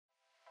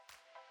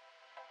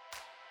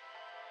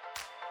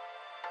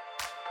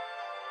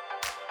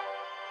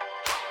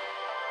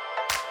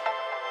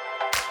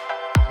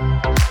Hello,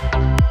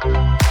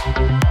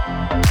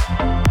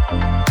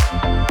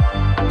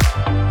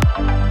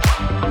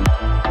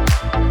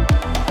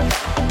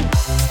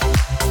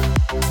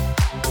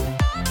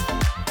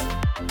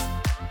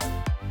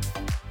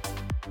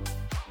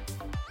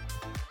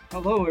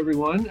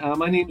 everyone.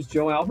 My name is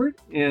Joe Albert,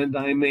 and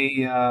I'm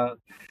a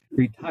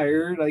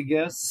retired,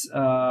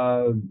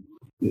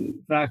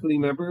 faculty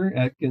member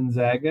at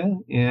Gonzaga,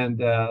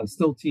 and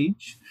still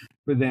teach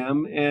for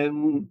them,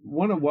 and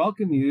want to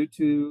welcome you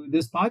to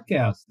this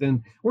podcast.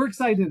 And we're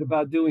excited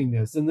about doing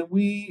this. And the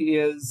we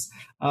is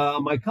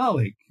my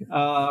colleague,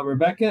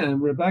 Rebecca.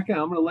 And Rebecca,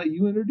 I'm going to let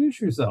you introduce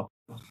yourself.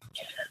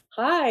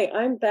 Hi,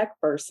 I'm Beck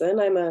Burson.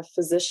 I'm a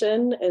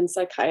physician and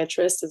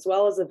psychiatrist, as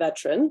well as a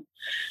veteran,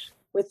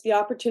 with the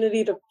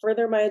opportunity to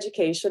further my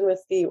education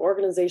with the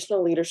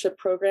organizational leadership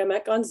program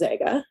at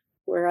Gonzaga,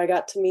 where I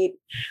got to meet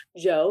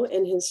Joe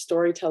in his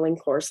storytelling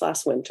course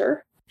last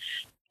winter.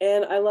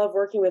 And I love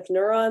working with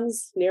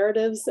neurons,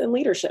 narratives, and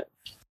leadership.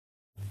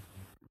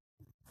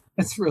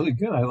 That's really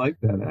good. I like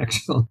that,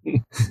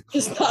 actually.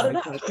 Just thought it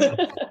up.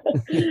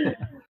 Yeah,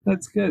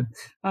 that's good.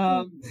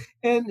 And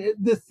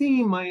the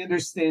theme, my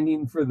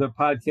understanding for the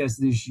podcast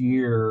this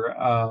year,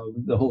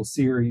 the whole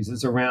series,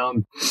 is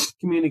around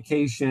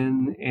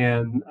communication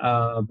and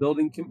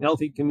building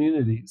healthy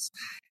communities.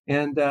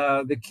 And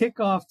the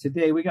kickoff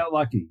today, we got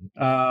lucky.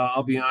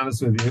 I'll be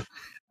honest with you.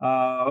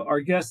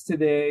 Our guest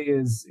today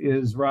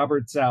is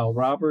Robert Stowell.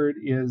 Robert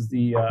is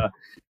the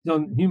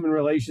Human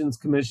Relations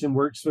Commission,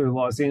 works for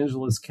Los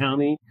Angeles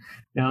County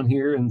down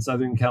here in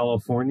Southern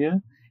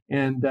California.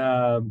 And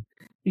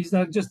he's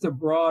done just a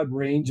broad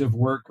range of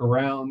work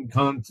around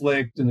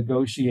conflict and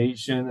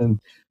negotiation and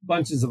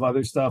bunches of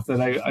other stuff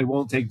that I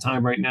won't take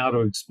time right now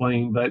to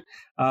explain. But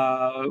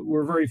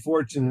we're very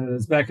fortunate,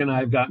 as Beck and I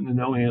have gotten to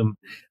know him.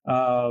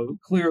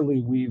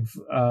 Clearly, we've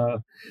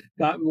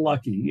gotten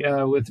lucky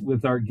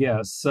with our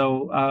guests.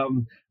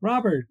 So,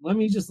 Robert,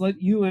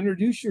 let you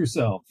introduce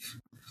yourself.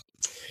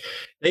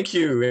 Thank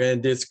you,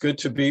 and it's good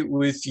to be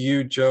with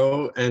you,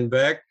 Joe and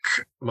Beck.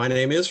 My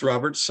name is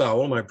Robert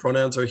Stowell. My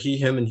pronouns are he,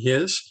 him, and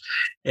his,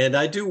 and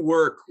I do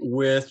work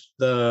with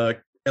the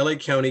LA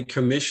County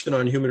Commission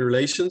on Human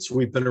Relations.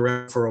 We've been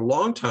around for a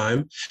long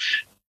time,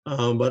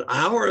 but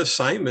our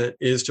assignment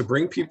is to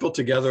bring people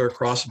together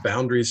across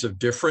boundaries of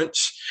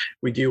difference.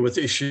 We deal with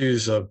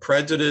issues of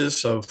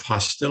prejudice, of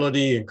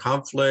hostility and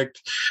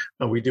conflict.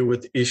 We deal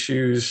with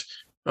issues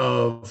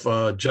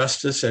of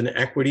justice and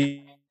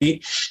equity.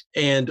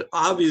 And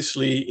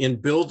obviously, in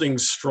building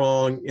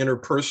strong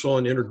interpersonal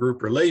and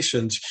intergroup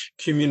relations,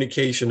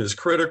 communication is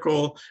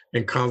critical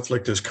and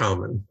conflict is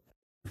common.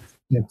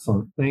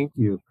 Excellent. Thank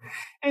you.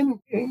 And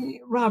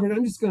Robert,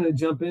 I'm just going to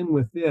jump in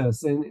with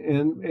this. And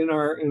in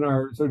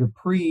our sort of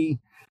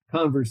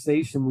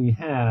pre-conversation we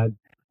had,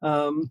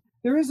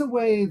 there is a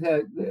way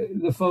that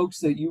the folks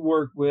that you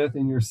work with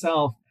and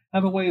yourself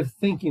have a way of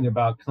thinking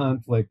about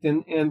conflict.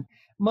 And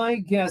my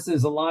guess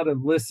is a lot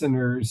of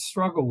listeners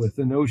struggle with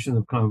the notion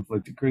of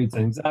conflict. It creates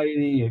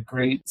anxiety, it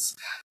creates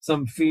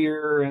some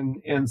fear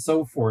and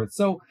so forth.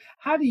 So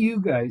how do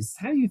you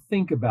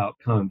think about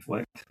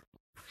conflict?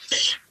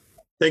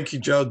 Thank you,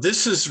 Joe.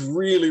 This is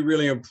really,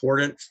 really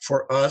important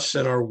for us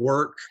in our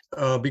work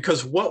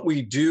because what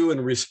we do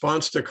in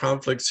response to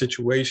conflict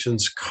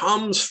situations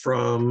comes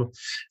from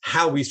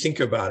how we think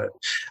about it,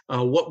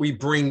 what we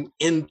bring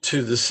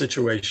into the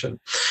situation.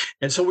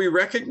 And so we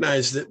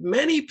recognize that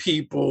many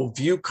people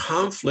view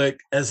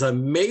conflict as a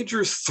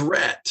major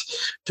threat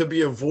to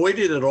be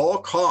avoided at all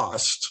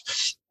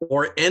costs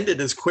or ended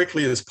as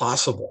quickly as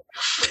possible.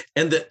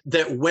 And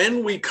that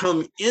when we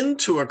come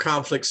into a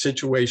conflict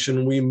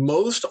situation, we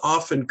most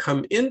often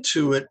come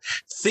into it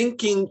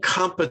thinking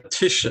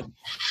competition.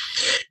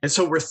 And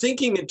so we're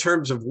thinking in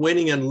terms of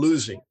winning and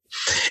losing.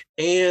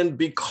 And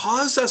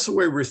because that's the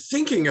way we're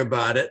thinking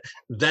about it,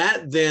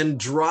 that then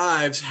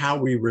drives how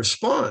we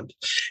respond.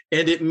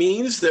 And it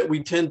means that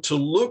we tend to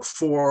look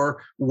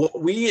for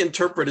what we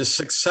interpret as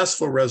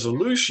successful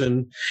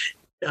resolution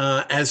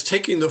as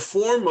taking the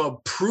form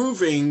of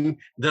proving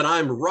that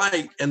I'm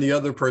right and the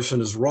other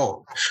person is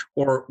wrong,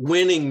 or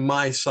winning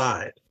my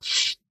side.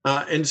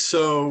 And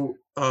so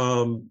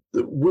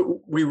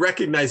we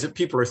recognize that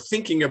people are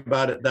thinking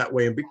about it that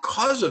way. And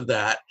because of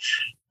that,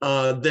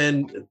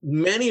 then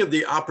many of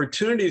the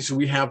opportunities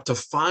we have to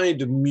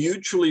find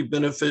mutually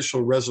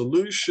beneficial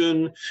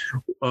resolution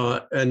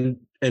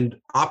and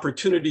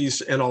opportunities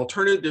and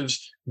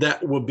alternatives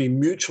that will be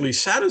mutually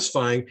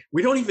satisfying,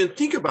 we don't even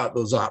think about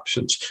those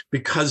options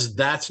because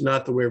that's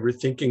not the way we're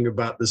thinking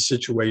about the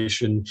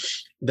situation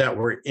that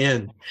we're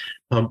in.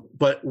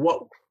 But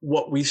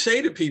what we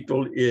say to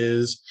people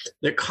is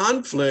that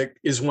conflict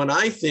is when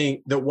I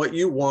think that what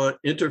you want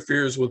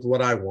interferes with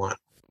what I want.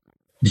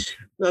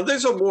 Now,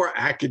 there's a more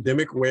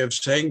academic way of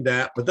saying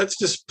that, but that's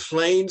just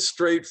plain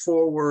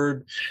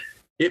straightforward.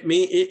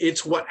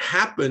 It's what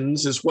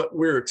happens is what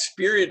we're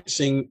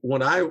experiencing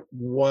when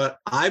what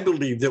I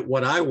believe that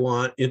what I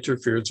want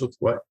interferes with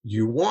what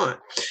you want.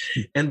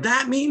 And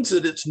that means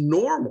that it's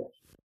normal.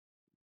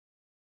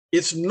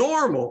 it's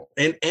normal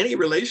in any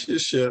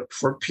relationship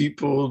for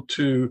people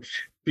to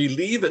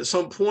believe at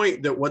some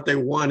point that what they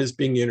want is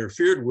being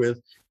interfered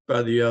with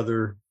by the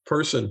other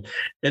person.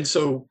 And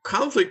so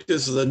conflict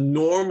is the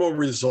normal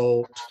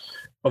result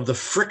of the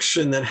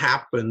friction that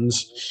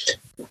happens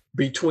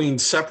between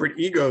separate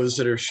egos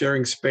that are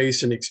sharing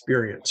space and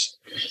experience.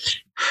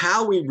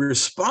 How we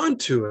respond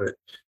to it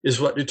is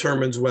what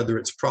determines whether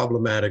it's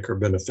problematic or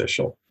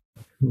beneficial.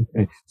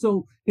 Okay.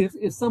 So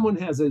if someone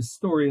has a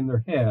story in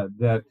their head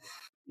that,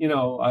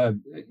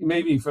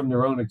 maybe from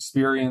their own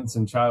experience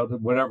in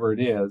childhood, whatever it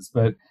is,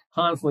 but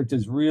conflict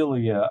is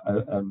really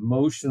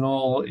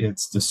emotional,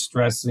 it's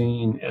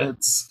distressing,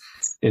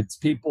 it's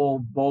people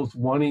both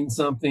wanting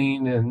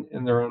something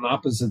and they're on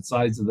opposite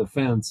sides of the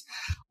fence.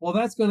 Well,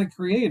 that's going to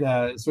create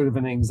a sort of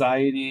an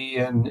anxiety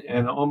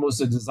and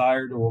almost a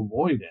desire to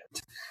avoid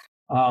it.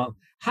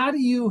 How do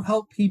you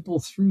help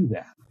people through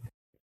that?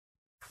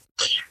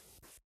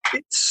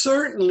 It's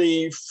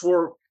certainly,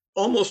 for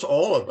almost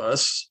all of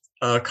us,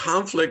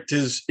 conflict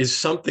is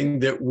something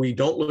that we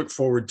don't look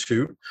forward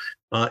to.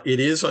 It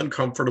is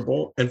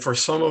uncomfortable. And for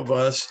some of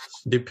us,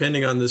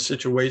 depending on the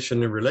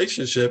situation and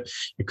relationship,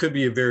 it could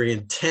be a very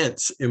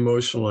intense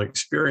emotional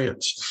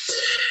experience.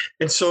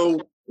 And so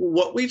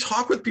what we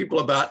talk with people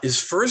about is,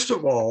 first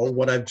of all,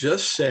 what I've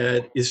just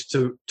said is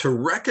to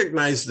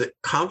recognize that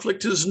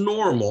conflict is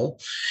normal.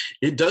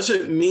 It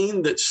doesn't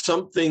mean that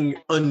something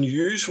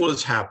unusual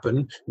has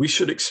happened. We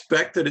should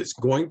expect that it's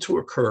going to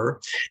occur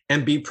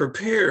and be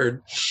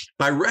prepared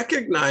by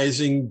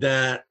recognizing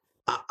that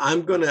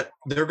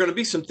there are going to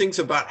be some things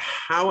about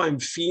how I'm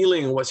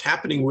feeling and what's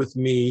happening with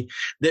me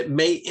that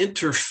may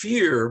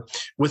interfere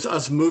with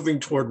us moving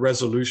toward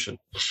resolution.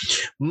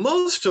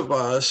 Most of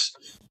us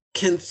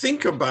can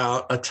think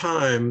about a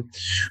time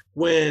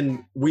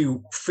when we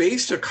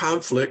faced a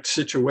conflict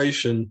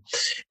situation,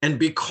 and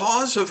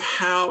because of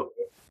how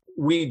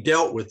we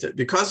dealt with it,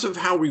 because of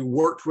how we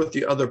worked with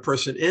the other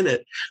person in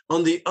it,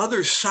 on the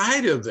other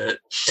side of it,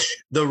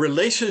 the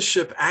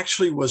relationship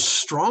actually was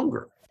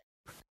stronger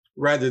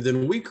rather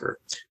than weaker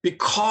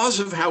because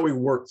of how we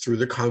worked through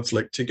the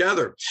conflict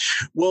together.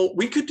 Well,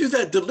 we could do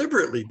that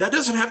deliberately. That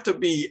doesn't have to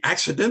be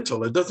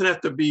accidental. It doesn't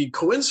have to be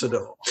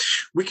coincidental.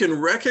 We can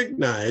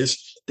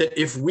recognize that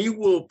if we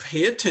will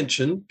pay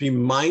attention, be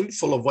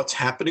mindful of what's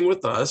happening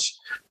with us,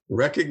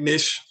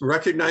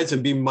 recognize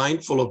and be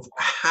mindful of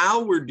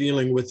how we're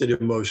dealing with it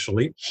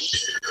emotionally,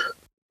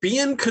 be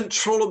in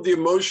control of the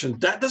emotion.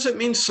 That doesn't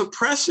mean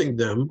suppressing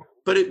them,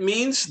 but it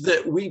means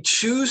that we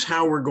choose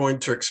how we're going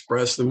to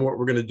express them, what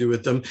we're going to do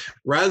with them,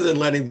 rather than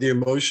letting the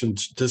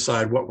emotions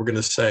decide what we're going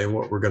to say and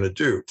what we're going to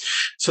do.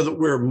 So that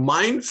we're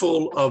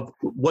mindful of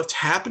what's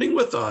happening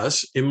with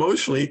us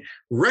emotionally,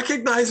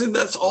 recognizing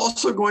that's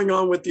also going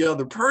on with the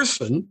other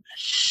person,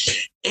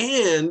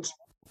 and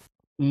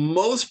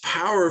most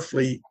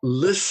powerfully,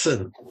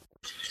 listen.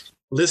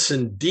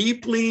 Listen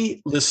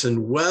deeply,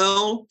 listen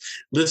well,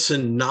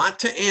 listen not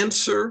to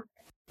answer,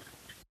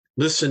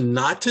 listen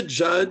not to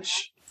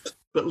judge,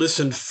 but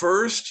listen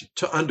first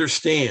to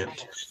understand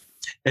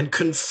and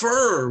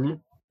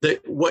confirm that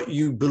what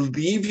you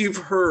believe you've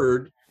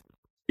heard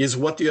is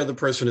what the other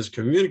person is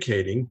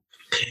communicating,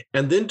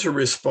 and then to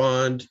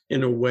respond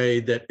in a way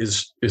that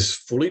is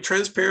fully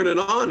transparent and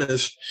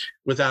honest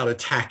without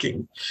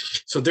attacking.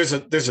 So there's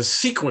a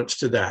sequence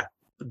to that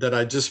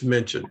I just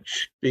mentioned.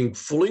 Being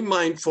fully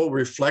mindful,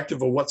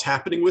 reflective of what's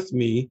happening with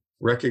me,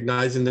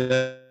 recognizing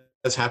that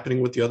that's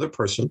happening with the other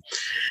person,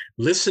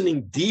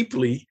 listening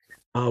deeply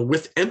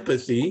with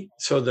empathy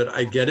so that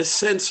I get a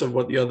sense of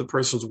what the other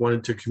person's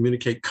wanting to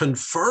communicate,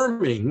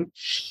 confirming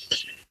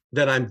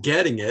that I'm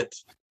getting it,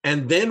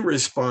 and then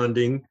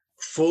responding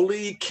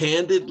fully,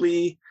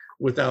 candidly,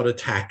 without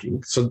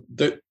attacking. So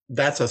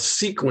that's a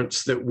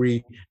sequence that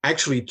we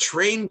actually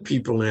train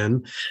people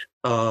in,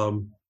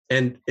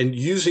 and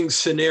using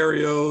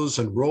scenarios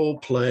and role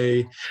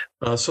play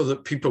so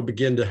that people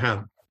begin to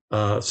have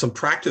some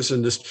practice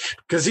in this,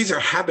 because these are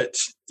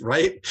habits,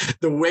 right?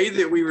 The way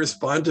that we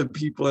respond to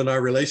people in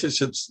our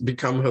relationships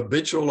become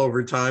habitual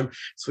over time.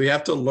 So we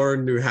have to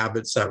learn new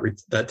habits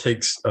that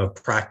takes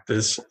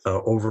practice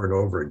over and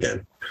over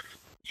again.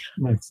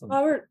 Excellent.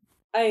 Robert,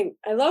 I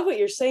love what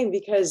you're saying,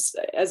 because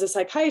as a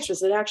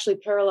psychiatrist, it actually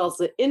parallels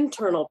the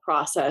internal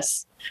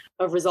process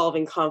of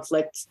resolving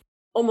conflict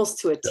almost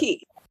to a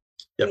T.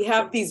 Yep. We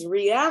have these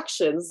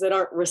reactions that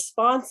aren't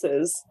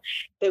responses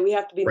that we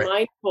have to be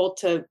mindful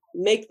to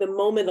make the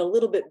moment a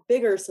little bit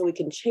bigger so we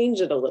can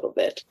change it a little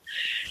bit.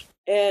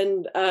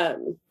 And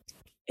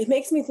it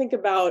makes me think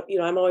about,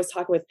 I'm always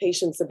talking with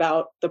patients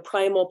about the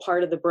primal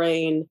part of the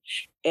brain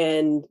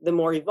and the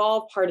more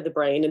evolved part of the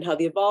brain, and how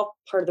the evolved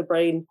part of the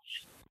brain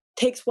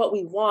takes what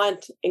we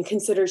want and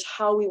considers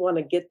how we want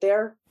to get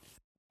there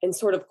and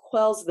sort of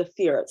quells the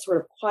fear. It sort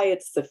of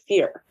quiets the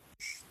fear.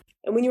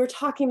 And when you were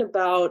talking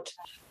about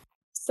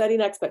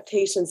setting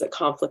expectations that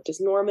conflict is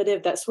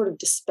normative, that sort of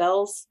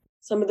dispels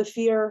some of the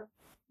fear.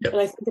 Yep.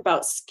 And I think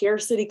about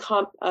scarcity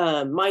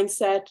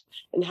mindset,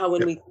 and how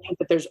when we think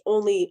that there's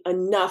only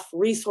enough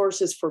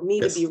resources for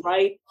me to be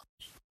right,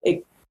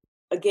 it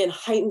again,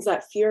 heightens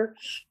that fear.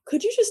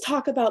 Could you just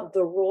talk about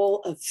the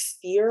role of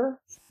fear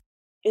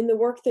in the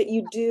work that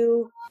you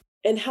do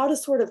and how to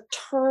sort of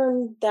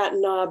turn that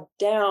knob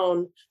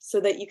down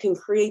so that you can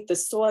create the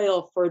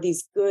soil for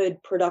these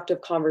good,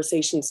 productive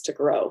conversations to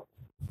grow?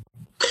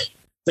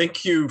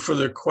 Thank you for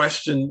the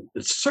question.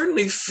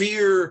 Certainly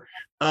fear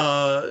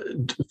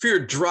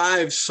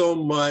drives so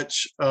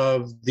much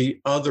of the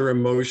other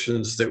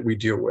emotions that we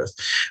deal with.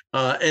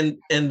 And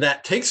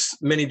that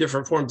takes many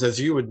different forms,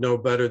 as you would know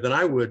better than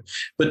I would.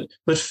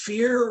 But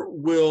fear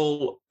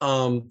will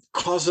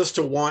cause us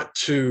to want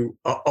to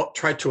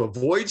try to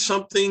avoid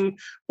something,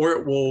 or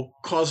it will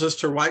cause us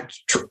to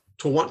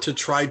want to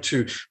try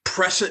to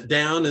press it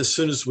down as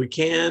soon as we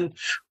can,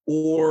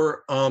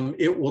 or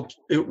it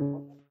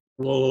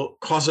will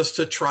cause us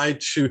to try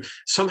to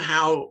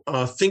somehow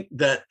think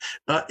that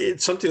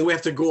it's something that we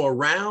have to go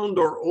around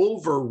or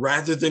over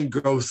rather than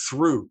go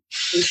through.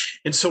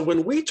 And so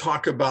when we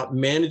talk about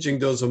managing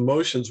those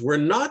emotions, we're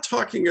not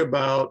talking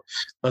about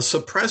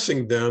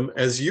suppressing them,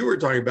 as you were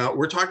talking about.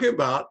 We're talking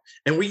about,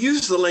 and we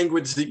use the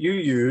language that you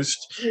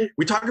used,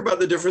 we talk about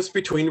the difference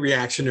between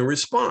reaction and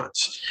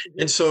response.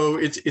 And so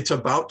it's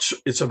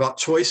about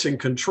choice and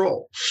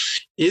control.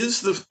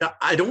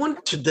 I don't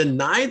want to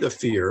deny the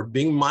fear.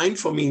 Being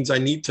mindful means I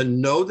need to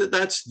know that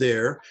that's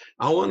there.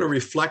 I want to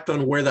reflect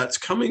on where that's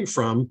coming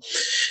from,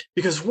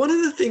 because one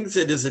of the things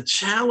that is a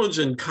challenge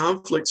in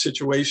conflict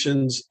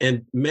situations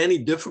and many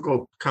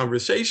difficult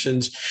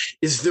conversations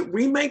is that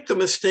we make the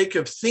mistake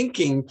of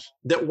thinking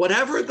that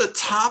whatever the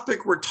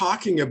topic we're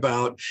talking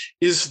about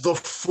is the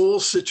full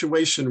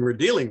situation we're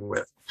dealing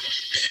with,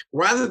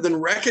 rather than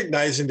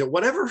recognizing that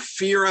whatever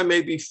fear I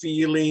may be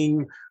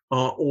feeling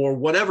or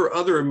whatever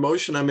other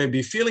emotion I may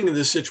be feeling in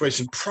this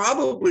situation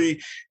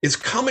probably is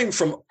coming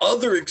from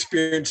other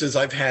experiences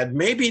I've had,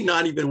 maybe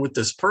not even with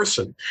this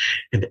person.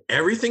 And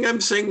everything I'm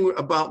saying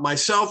about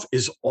myself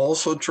is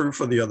also true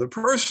for the other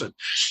person.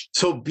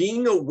 So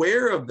being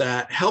aware of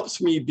that helps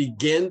me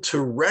begin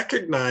to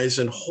recognize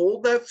and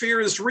hold that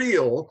fear as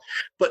real,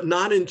 but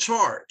not in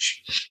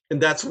charge. And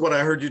that's what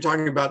I heard you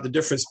talking about, the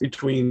difference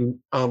between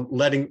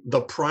letting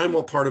the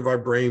primal part of our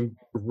brain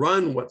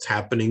run what's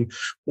happening,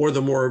 or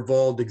the more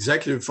evolved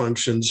executive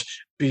functions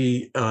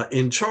be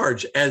in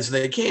charge as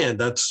they can.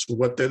 That's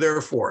what they're there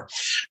for.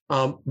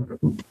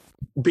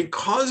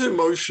 Because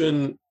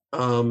emotion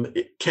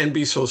it can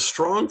be so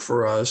strong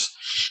for us,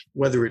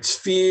 whether it's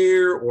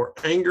fear or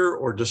anger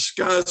or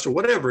disgust or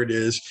whatever it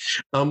is,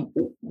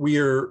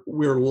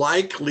 we're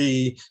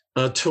likely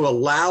to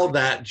allow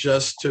that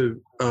just to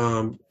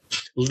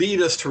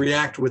lead us to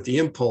react with the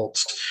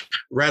impulse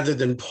rather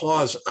than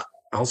pause.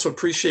 I also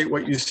appreciate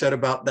what you said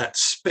about that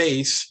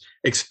space,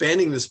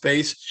 expanding the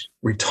space.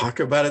 We talk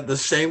about it the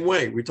same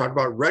way. We talk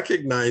about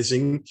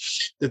recognizing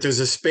that there's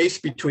a space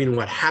between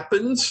what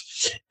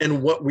happens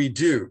and what we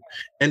do.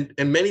 And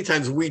many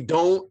times we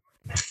don't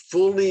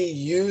fully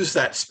use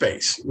that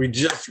space. We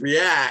just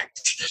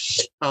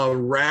react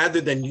rather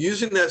than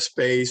using that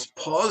space,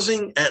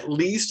 pausing at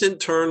least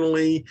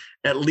internally,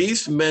 at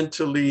least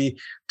mentally,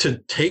 to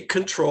take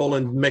control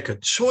and make a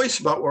choice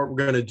about what we're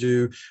going to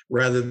do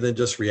rather than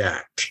just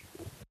react.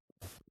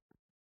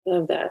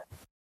 Love that.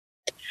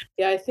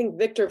 Yeah, I think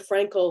Viktor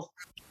Frankl,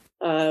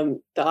 the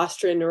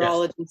Austrian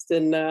neurologist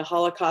and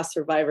Holocaust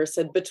survivor,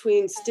 said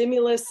between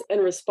stimulus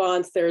and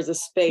response, there is a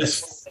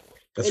space. Yes.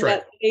 That's and right.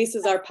 that space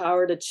is our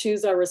power to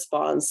choose our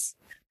response.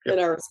 Yep.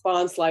 And our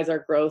response lies our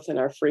growth and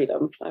our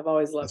freedom. I've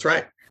always loved That's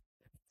right.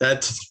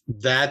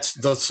 That's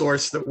the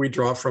source that we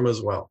draw from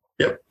as well.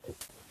 Yep.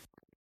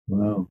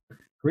 Wow.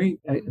 Great.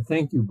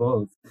 Thank you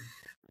both.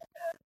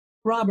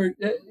 Robert,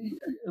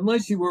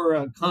 unless you were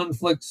a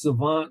conflict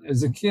savant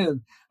as a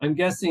kid, I'm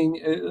guessing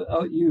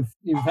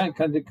you've had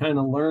to kind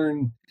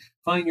of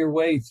find your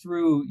way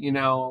through,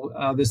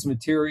 this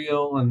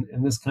material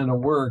and this kind of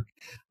work.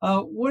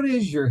 What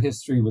is your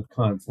history with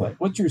conflict?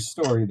 What's your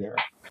story there?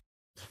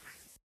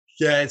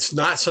 Yeah, it's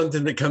not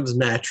something that comes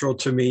natural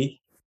to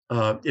me.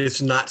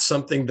 It's not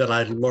something that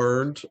I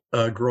learned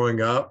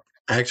growing up.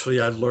 Actually,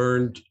 I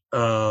learned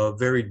a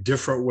very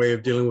different way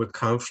of dealing with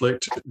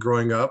conflict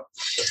growing up.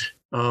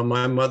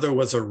 My mother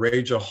was a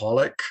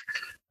rageaholic.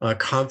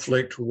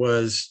 Conflict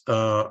was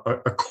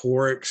a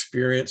core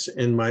experience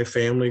in my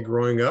family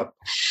growing up.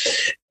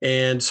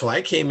 And so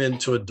I came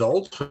into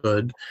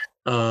adulthood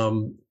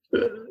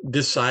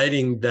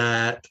deciding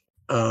that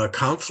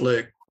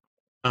conflict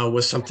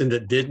was something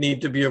that did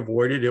need to be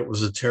avoided. It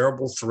was a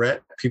terrible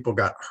threat. People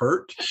got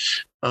hurt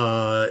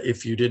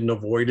if you didn't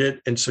avoid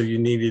it. And so you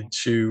needed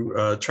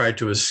to try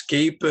to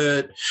escape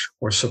it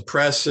or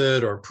suppress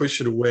it or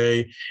push it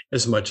away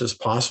as much as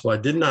possible. I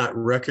did not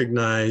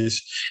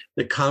recognize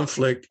that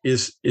conflict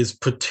is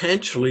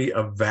potentially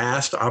a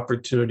vast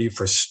opportunity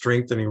for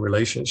strengthening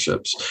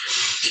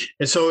relationships.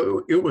 And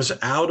so it was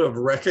out of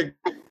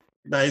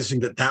recognizing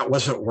that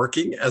wasn't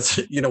working, as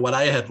what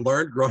I had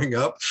learned growing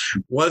up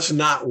was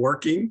not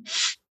working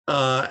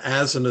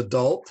as an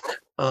adult,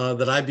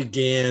 that I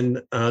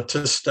began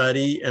to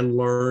study and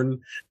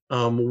learn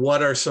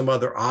what are some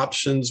other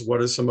options?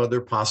 What are some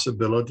other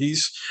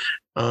possibilities?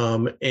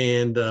 And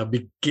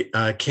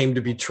came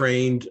to be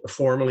trained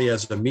formally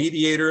as a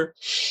mediator.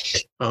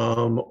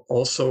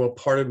 Also, a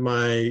part of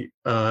my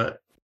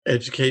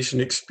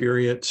education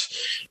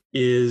experience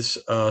is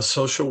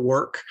social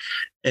work.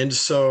 And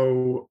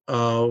so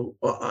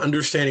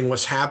understanding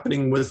what's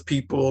happening with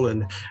people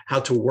and how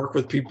to work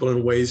with people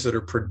in ways that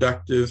are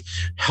productive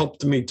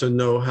helped me to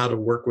know how to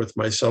work with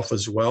myself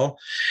as well.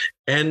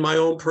 And my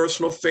own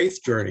personal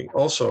faith journey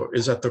also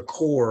is at the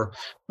core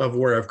of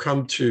where I've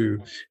come to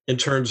in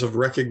terms of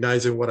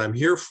recognizing what I'm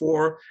here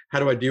for, how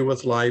do I deal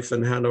with life,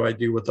 and how do I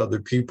deal with other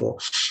people.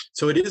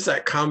 So it is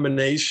that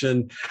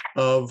combination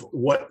of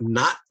what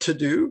not to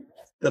do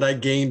that I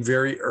gained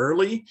very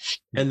early,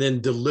 and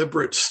then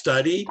deliberate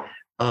study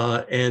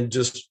and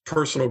just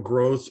personal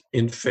growth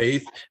in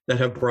faith that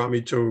have brought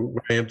me to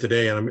where I am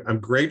today. And I'm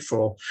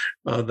grateful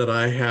that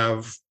I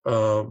have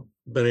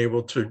been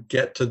able to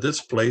get to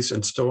this place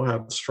and still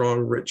have strong,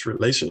 rich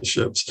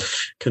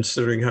relationships,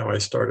 considering how I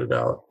started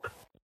out.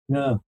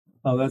 Yeah.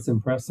 Oh, that's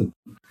impressive.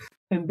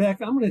 And Beck,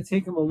 I'm going to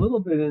take him a little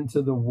bit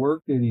into the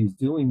work that he's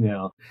doing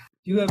now.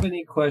 Do you have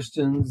any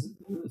questions,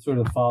 sort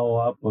of follow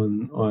up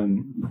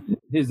on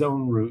his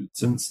own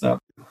roots and stuff?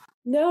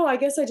 No, I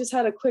guess I just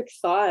had a quick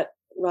thought,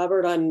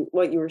 Robert, on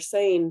what you were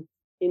saying.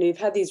 You know, you've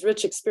had these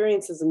rich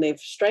experiences and they've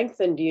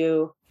strengthened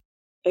you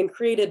and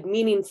created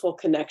meaningful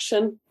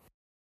connection,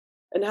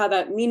 and how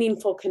that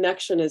meaningful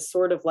connection is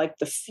sort of like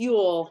the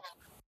fuel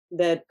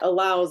that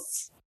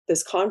allows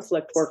this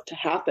conflict work to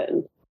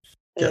happen.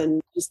 Yeah.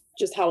 And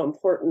just how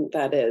important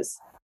that is.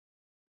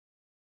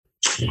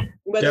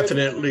 Whether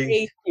Definitely. It's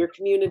faith, your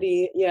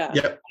community. Yeah.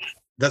 Yep.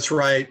 That's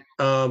right.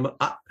 Growing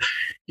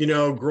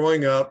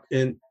up,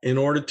 in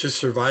order to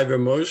survive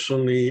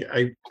emotionally,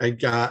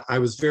 I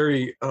was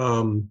very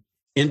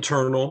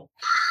internal,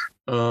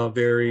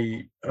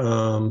 very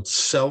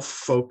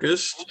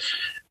self-focused,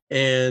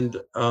 and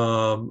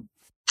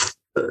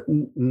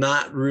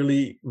not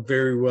really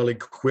very well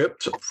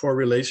equipped for a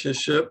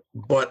relationship,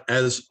 but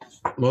as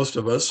most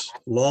of us,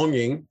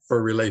 longing for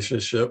a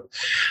relationship.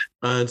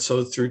 And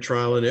so through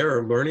trial and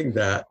error, learning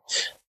that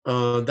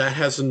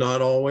has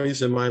not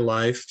always in my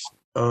life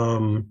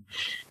turned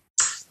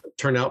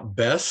out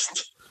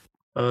best.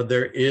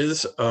 There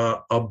is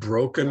a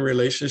broken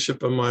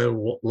relationship in my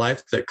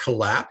life that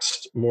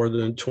collapsed more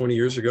than 20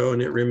 years ago,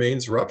 and it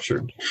remains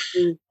ruptured.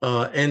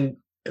 And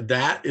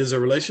that is a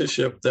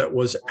relationship that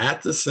was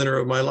at the center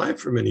of my life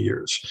for many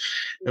years.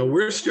 And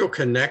we're still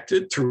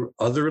connected through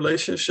other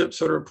relationships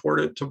that are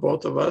important to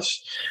both of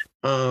us.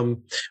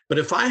 But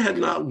if I had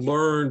not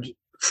learned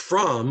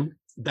from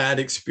that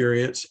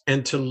experience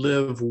and to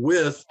live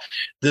with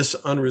this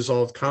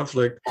unresolved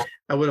conflict,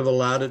 I would have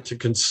allowed it to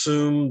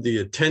consume the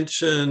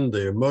attention,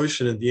 the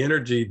emotion, and the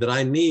energy that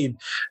I need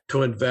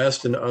to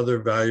invest in other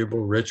valuable,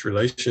 rich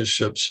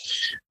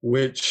relationships,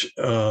 which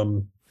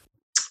are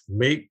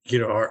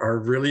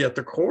really at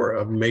the core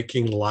of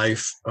making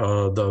life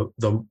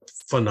the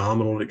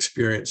phenomenal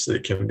experience that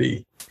it can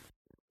be.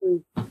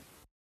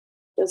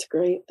 That's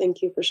great.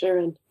 Thank you for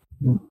sharing.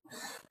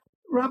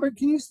 Robert,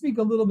 can you speak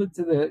a little bit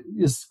to the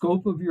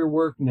scope of your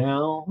work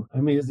now? I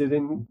mean, is it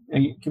in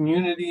a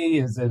community?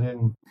 Is it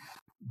in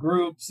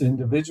groups,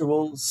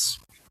 individuals?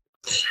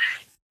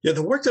 Yeah,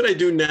 the work that I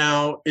do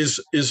now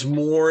is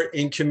more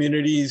in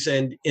communities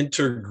and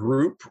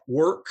intergroup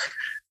work.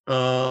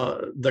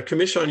 The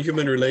Commission on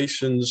Human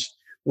Relations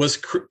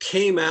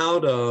came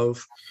out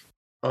of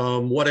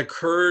what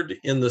occurred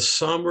in the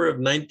summer of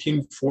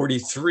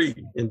 1943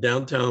 in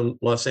downtown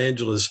Los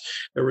Angeles.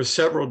 There were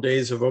several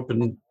days of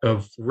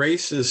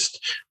racist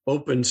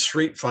open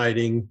street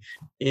fighting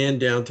in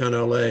downtown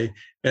LA,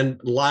 and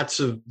lots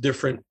of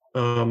different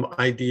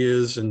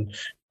ideas and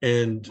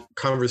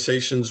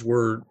conversations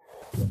were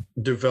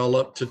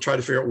developed to try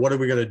to figure out what are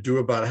we going to do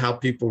about how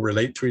people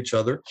relate to each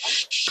other.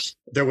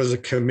 There was a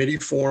committee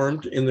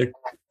formed in the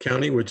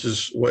county, which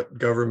is what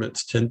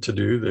governments tend to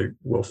do. They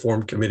will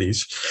form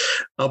committees.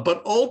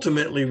 But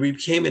ultimately, we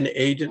became an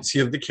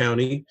agency of the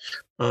county,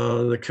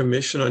 the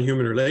Commission on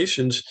Human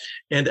Relations,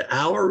 and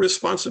our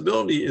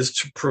responsibility is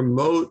to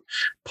promote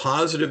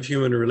positive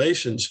human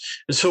relations.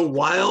 And so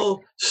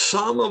while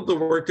some of the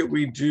work that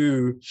we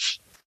do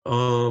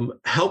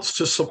helps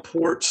to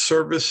support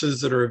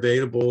services that are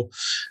available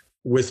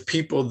with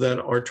people that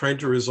are trying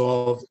to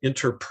resolve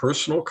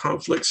interpersonal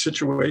conflict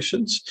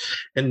situations,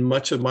 and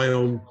much of my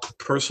own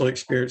personal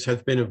experience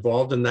has been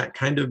involved in that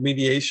kind of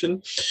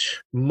mediation.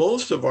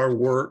 Most of our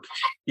work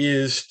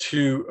is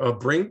to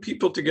bring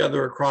people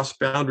together across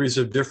boundaries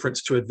of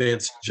difference to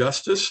advance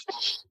justice,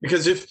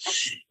 because if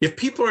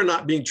people are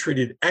not being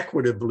treated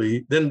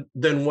equitably, then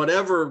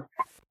whatever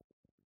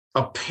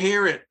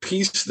apparent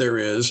peace there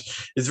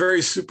is very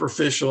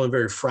superficial and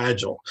very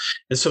fragile.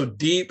 And so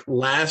deep,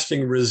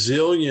 lasting,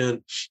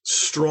 resilient,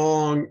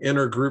 strong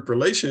intergroup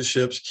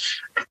relationships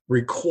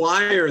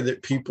require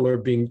that people are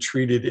being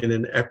treated in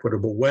an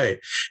equitable way.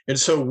 And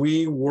so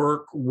we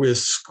work with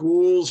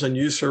schools and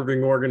youth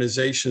serving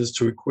organizations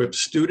to equip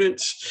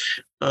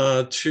students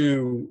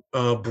to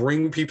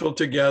bring people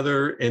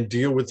together and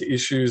deal with the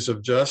issues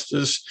of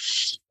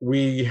justice.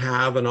 We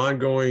have an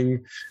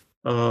ongoing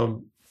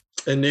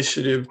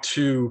initiative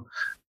to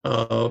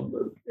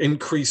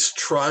increase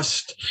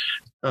trust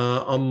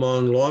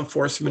among law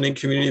enforcement and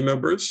community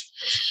members.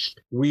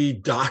 We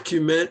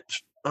document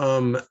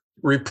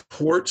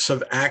reports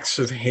of acts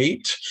of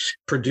hate,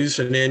 produce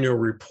an annual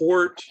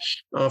report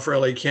for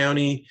LA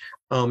County,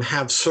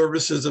 have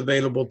services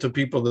available to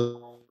people that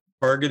are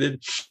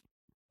targeted,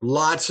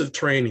 lots of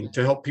training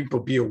to help people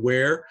be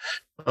aware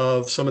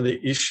of some of the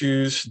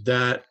issues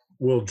that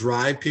will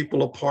drive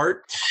people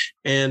apart,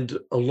 and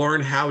learn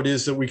how it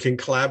is that we can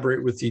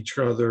collaborate with each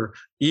other,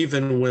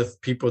 even with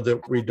people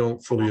that we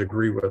don't fully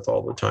agree with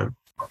all the time.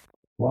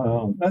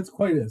 Wow, that's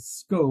quite a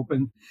scope,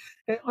 and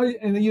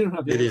you don't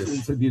have to answer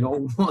this if you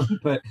don't want.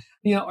 But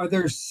are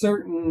there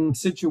certain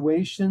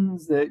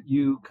situations that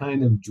you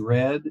kind of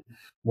dread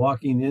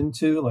walking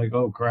into, like,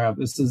 oh crap,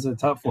 this is a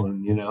tough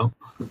one,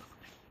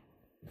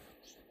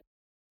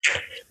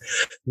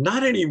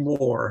 Not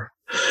anymore.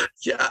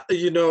 Yeah,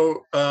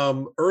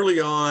 early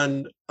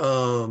on.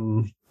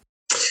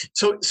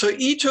 So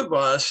each of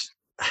us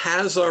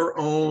has our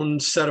own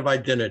set of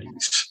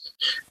identities.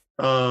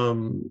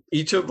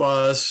 Each of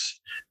us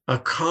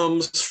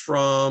comes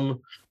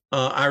from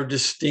our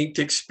distinct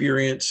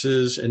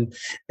experiences, and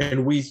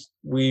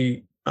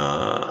we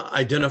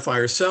identify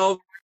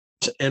ourselves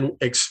and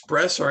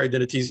express our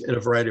identities in a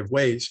variety of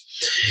ways.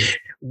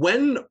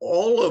 When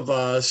all of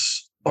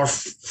us are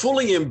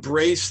fully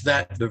embrace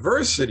that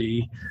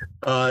diversity,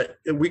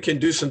 we can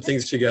do some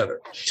things together.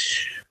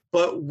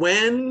 But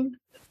when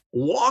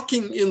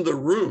walking in the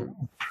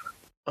room,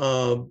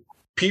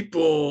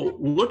 people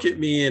look at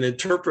me and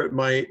interpret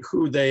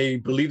who they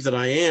believe that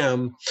I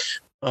am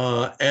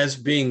as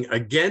being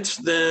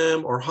against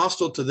them or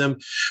hostile to them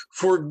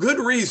for good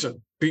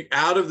reason,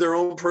 out of their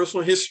own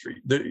personal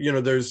history.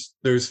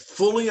 There's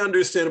fully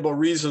understandable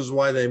reasons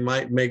why they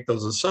might make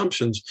those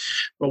assumptions.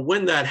 But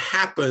when that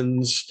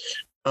happens,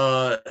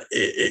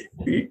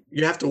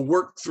 you have to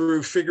work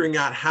through figuring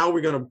out how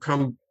we're going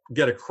to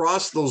get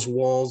across those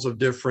walls of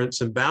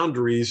difference and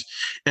boundaries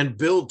and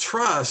build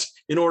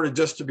trust in order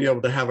just to be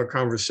able to have a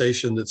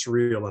conversation that's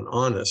real and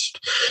honest.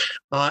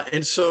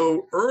 And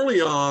so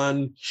early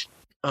on,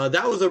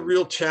 that was a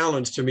real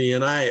challenge to me.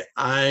 And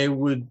I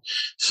would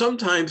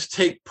sometimes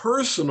take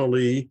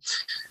personally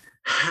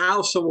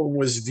how someone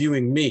was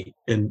viewing me.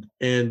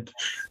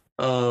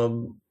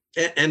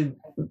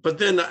 But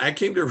then I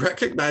came to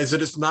recognize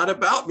that it's not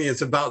about me.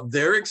 It's about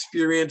their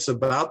experience,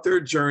 about their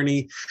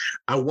journey.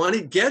 I want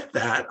to get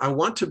that. I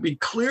want to be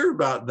clear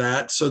about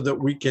that so that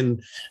we can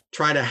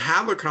try to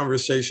have a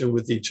conversation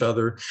with each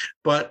other.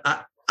 But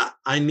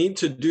I need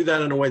to do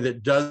that in a way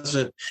that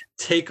doesn't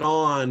take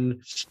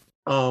on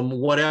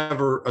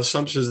whatever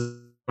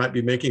assumptions might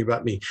be making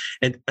about me.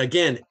 And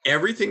again,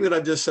 everything that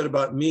I've just said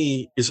about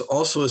me is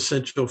also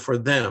essential for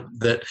them,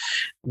 that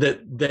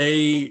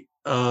they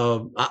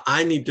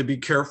I need to be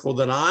careful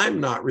that I'm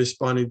not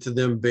responding to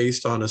them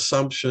based on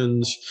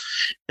assumptions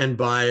and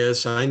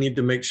bias. I need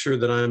to make sure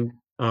that I'm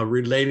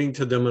relating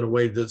to them in a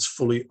way that's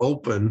fully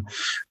open.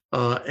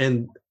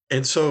 And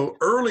so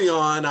early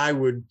on, I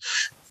would,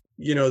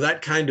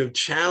 that kind of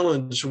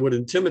challenge would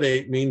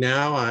intimidate me.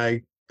 Now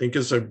I think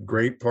it's a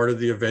great part of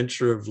the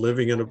adventure of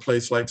living in a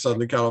place like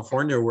Southern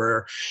California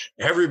where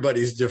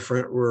everybody's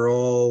different. We're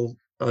all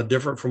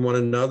different from one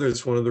another.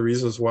 It's one of the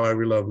reasons why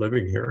we love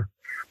living here.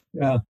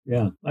 Yeah,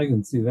 I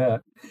can see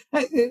that.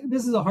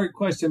 This is a hard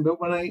question,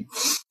 but when I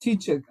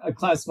teach a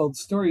class called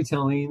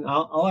storytelling,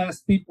 I'll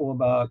ask people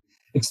about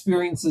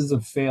experiences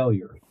of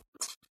failure.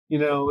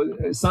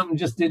 Something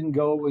just didn't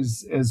go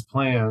as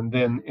planned,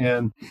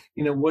 and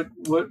what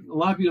a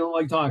lot of people don't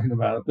like talking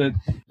about it,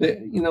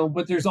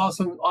 but there's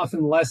also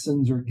often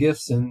lessons or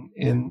gifts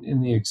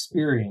in the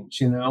experience.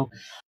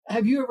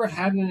 Have you ever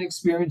had an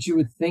experience you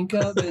would think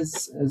of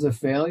as a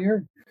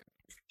failure?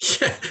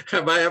 Yeah.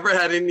 Have I ever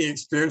had any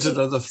experiences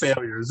as a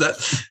failure? Is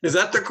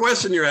that the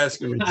question you're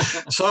asking me?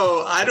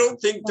 So I don't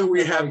think that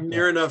we have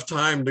near enough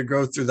time to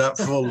go through that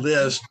full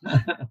list.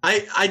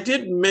 I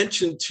did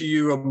mention to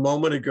you a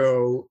moment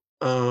ago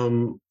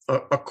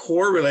a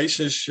core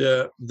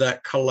relationship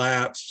that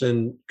collapsed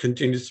and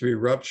continues to be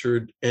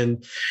ruptured,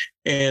 and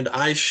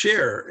I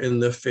share in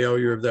the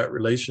failure of that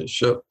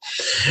relationship.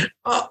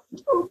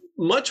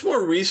 Much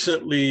more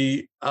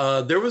recently,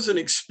 there was an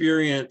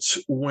experience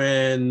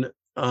when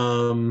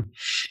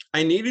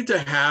I needed to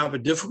have a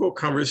difficult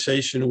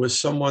conversation with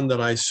someone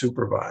that I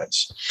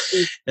supervise.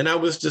 And I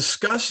was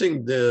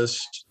discussing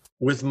this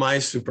with my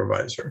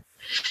supervisor.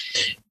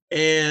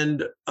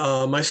 And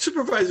my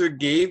supervisor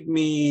gave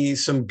me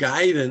some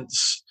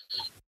guidance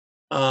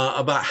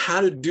about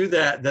how to do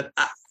that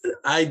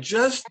I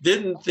just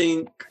didn't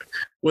think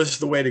was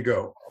the way to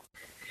go.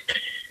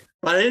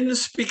 But I didn't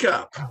speak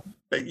up.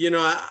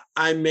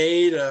 I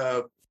made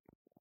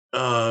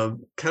kind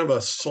of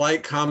a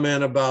slight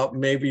comment about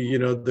maybe,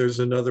 there's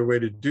another way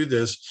to do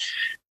this.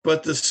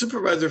 But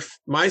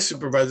my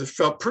supervisor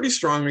felt pretty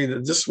strongly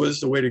that this was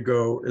the way to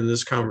go in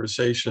this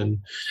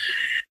conversation.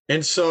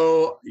 And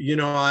so,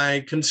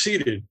 I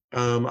conceded.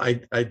 I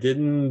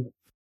didn't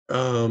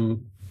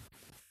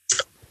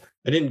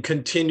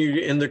continue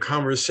in the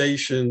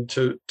conversation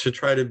to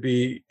try to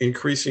be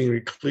increasingly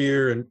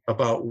clear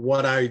about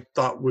what I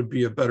thought would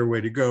be a better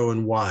way to go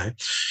and why.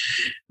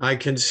 I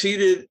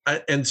conceded.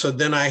 And so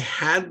then I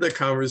had the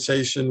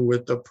conversation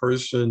with the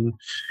person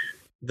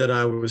that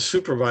I was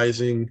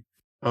supervising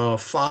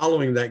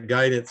following that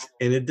guidance.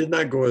 And it did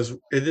not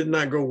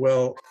go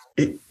well,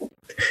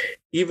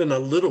 even a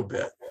little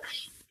bit.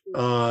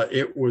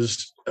 It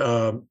was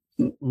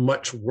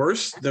much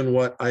worse than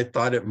what I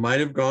thought it might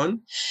have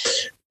gone.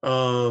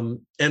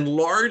 And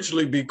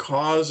largely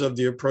because of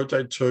the approach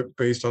I took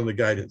based on the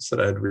guidance that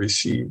I had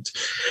received.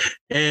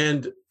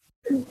 And,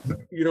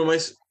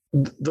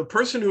 the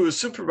person who was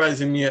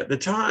supervising me at the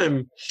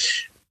time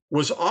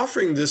was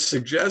offering this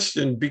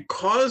suggestion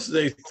because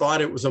they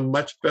thought it was a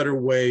much better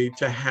way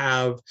to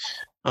have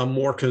a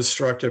more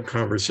constructive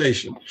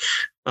conversation.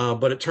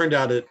 But it turned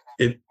out it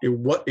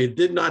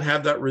did not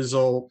have that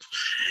result.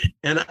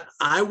 And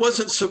I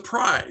wasn't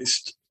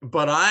surprised.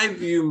 But I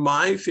view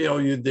my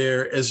failure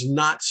there as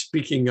not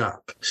speaking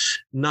up,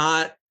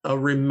 not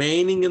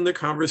remaining in the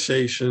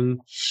conversation,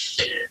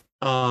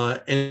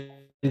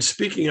 and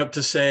speaking up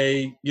to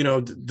say,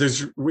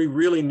 we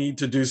really need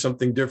to do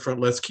something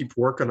different. Let's keep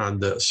working on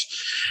this.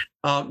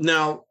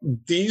 Now,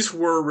 these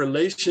were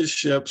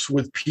relationships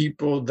with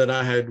people that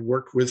I had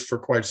worked with for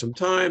quite some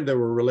time. There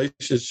were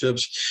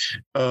relationships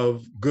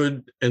of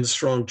good and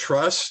strong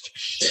trust.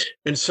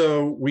 And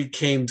so we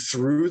came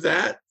through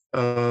that.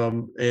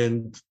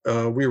 And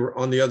we were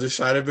on the other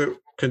side of it,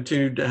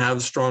 continued to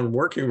have strong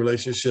working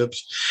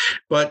relationships.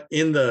 But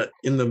in the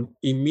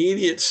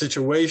immediate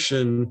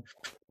situation,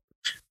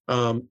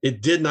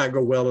 it did not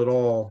go well at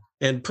all,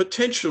 and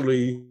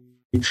potentially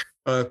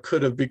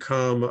could have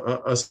become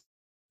a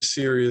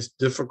serious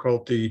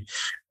difficulty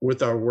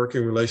with our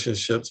working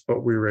relationships,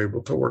 but we were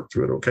able to work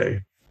through it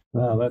okay.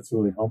 Wow, that's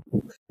really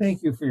helpful.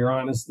 Thank you for your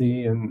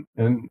honesty and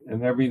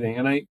everything.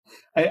 And I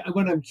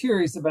what I'm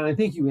curious about, I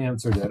think you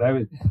answered it.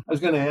 I was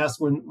going to ask,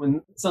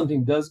 when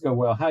something does go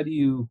well, how do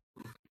you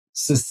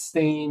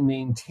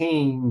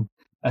maintain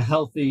a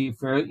healthy,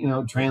 fair,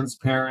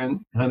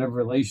 transparent kind of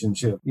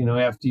relationship,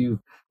 after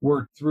you've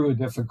worked through a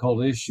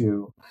difficult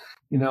issue,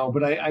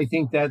 but I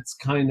think that's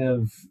kind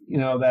of,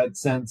 that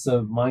sense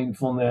of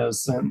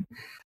mindfulness and,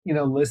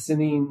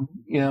 listening,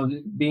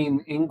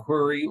 being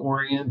inquiry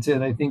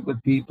oriented, I think,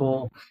 with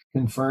people,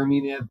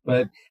 confirming it.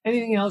 But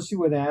anything else you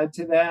would add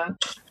to that?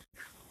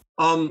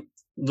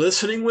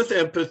 Listening with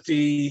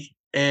empathy,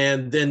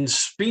 and then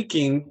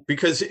speaking,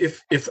 because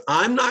if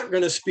I'm not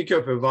going to speak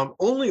up, if I'm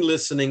only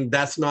listening,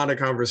 that's not a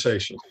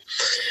conversation.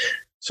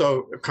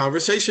 So a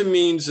conversation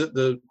means that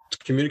the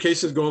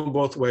communication is going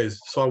both ways.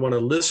 So I want to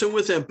listen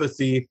with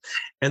empathy.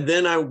 And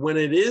then when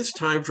it is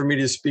time for me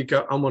to speak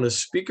up, I'm going to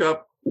speak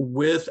up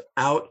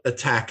without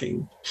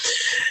attacking.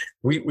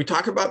 We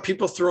talk about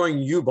people throwing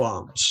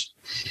U-bombs.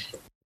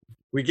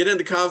 We get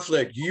into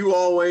conflict. You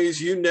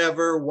always, you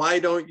never, why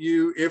don't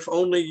you, if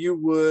only you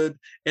would.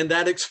 And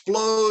that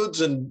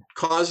explodes and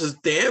causes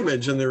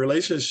damage in the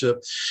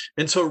relationship.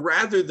 And so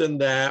rather than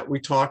that, we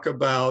talk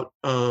about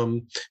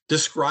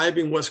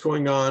describing what's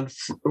going on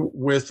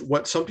with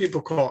what some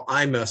people call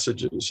I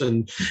messages,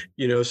 and,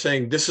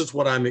 saying, this is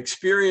what I'm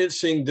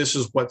experiencing, this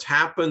is what's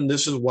happened,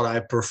 this is what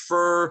I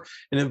prefer,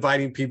 and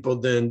inviting people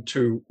then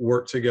to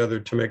work together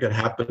to make it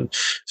happen.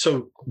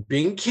 So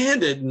being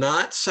candid,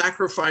 not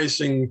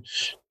sacrificing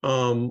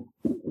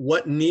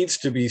what needs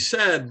to be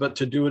said, but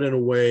to do it in a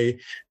way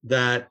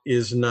that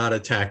is not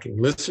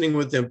attacking, listening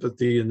with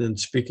empathy, and then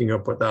speaking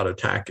up without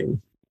attacking.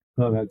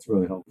 Oh, that's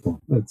really helpful.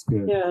 That's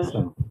good. Yeah.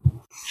 So.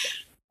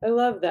 I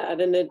love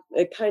that. And it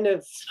kind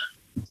of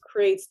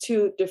creates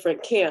two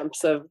different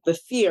camps of the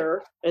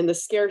fear and the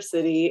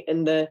scarcity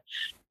and the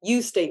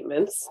you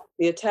statements,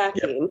 the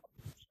attacking. Yep.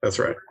 That's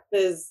right.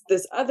 Is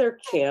this other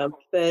camp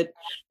that,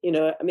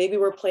 maybe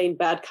we're playing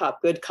bad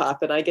cop, good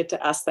cop, and I get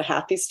to ask the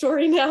happy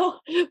story now.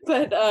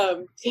 But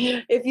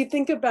if you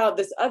think about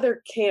this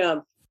other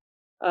camp,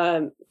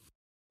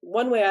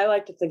 one way I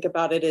like to think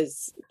about it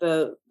is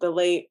the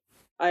late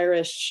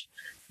Irish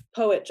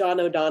poet John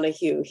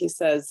O'Donoghue. He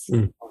says,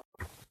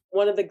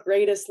 one of the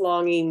greatest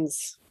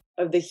longings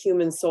of the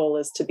human soul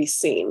is to be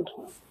seen.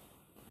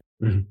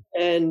 Mm-hmm.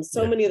 And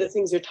so many of the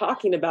things you're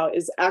talking about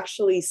is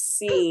actually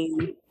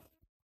seeing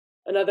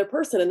another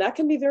person, and that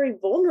can be very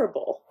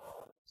vulnerable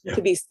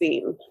to be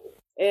seen.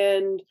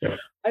 And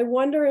I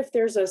wonder if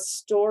there's a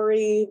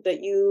story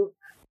that you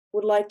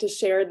would like to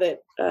share that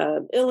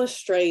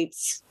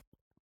illustrates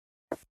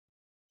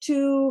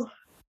two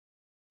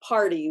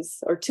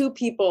parties or two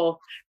people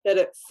that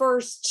at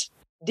first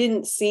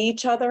didn't see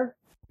each other,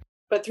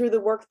 but through the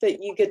work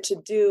that you get to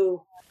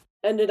do,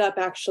 ended up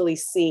actually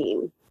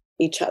seeing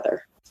each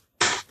other.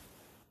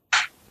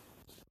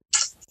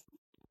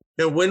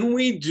 Yeah, when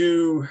we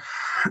do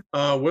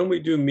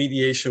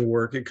mediation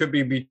work, it could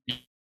be between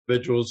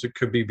individuals, it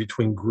could be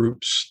between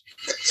groups,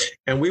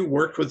 and we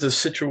worked with a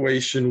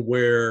situation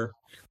where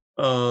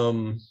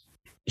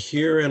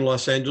here in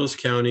Los Angeles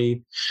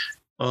County,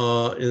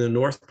 in the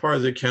north part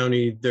of the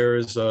county,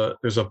 there's a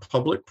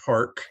public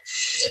park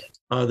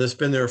that's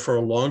been there for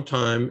a long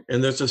time,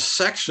 and there's a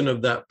section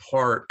of that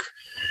park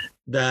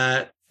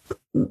that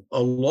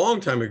a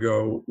long time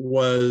ago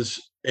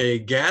was a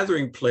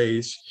gathering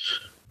place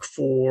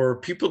for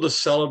people to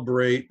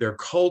celebrate their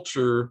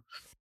culture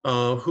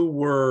who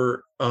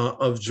were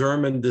of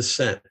German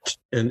descent.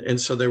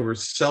 And so they were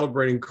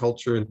celebrating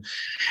culture.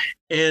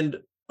 And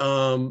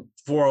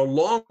for a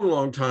long,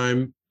 long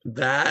time,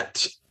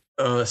 that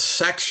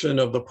section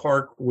of the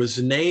park was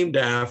named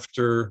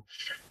after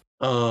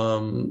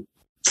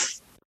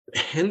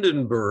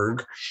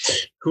Hindenburg,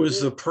 who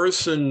is the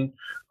person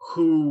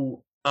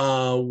who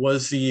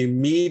was the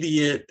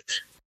immediate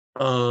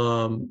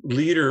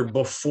leader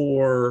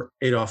before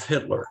Adolf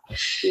Hitler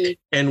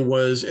and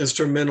was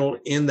instrumental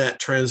in that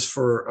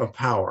transfer of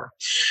power.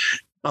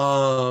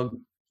 There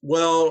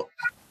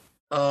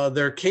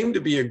came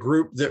to be a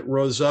group that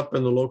rose up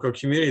in the local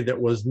community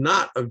that was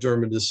not of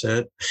German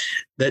descent,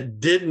 that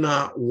did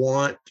not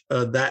want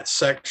that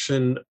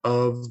section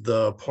of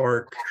the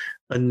park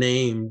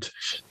named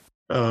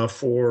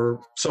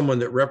for someone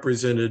that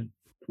represented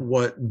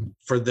what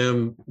for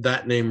them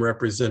that name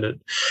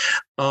represented.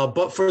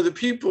 But for the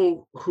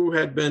people who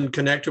had been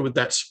connected with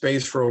that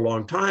space for a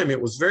long time,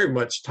 it was very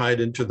much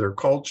tied into their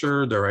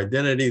culture, their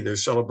identity, their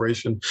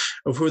celebration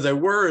of who they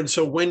were. And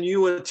so when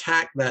you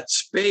attack that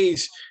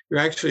space, you're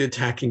actually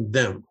attacking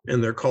them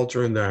and their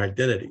culture and their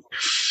identity.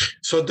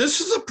 So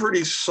this is a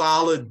pretty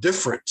solid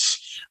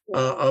difference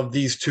of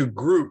these two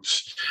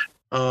groups.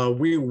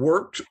 We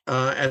worked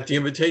at the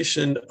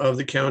invitation of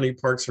the County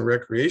Parks and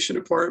Recreation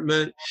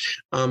Department,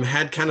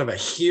 had kind of a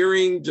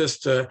hearing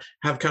just to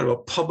have kind of a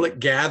public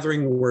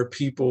gathering where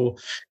people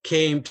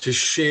came to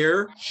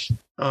share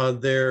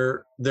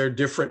their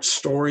different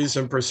stories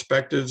and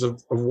perspectives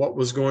of what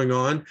was going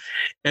on.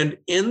 And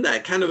in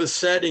that kind of a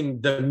setting,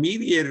 the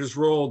mediator's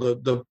role,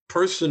 the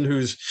person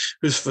who's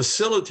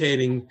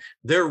facilitating,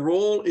 their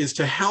role is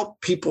to help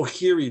people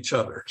hear each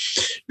other.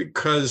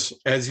 Because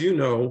as you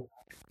know,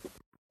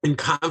 in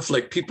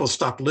conflict, people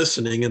stop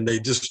listening and they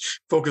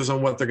just focus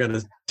on what they're going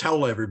to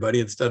tell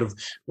everybody instead of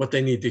what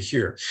they need to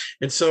hear.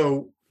 And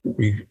so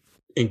we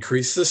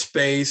increase the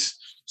space,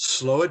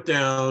 slow it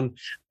down,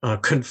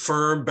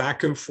 confirm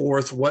back and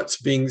forth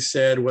what's being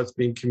said, what's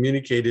being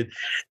communicated.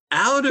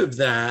 Out of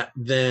that,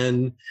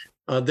 then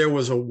there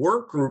was a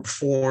work group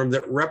formed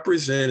that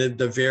represented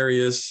the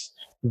various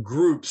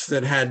groups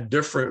that had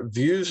different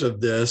views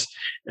of this.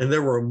 And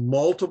there were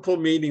multiple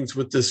meetings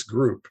with this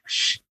group.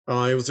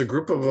 It was a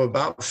group of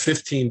about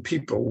 15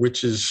 people,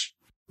 which is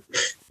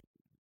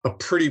a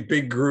pretty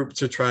big group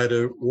to try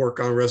to work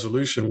on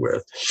resolution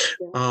with.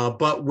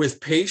 But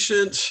with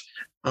patience,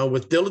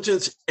 with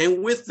diligence,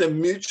 and with the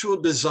mutual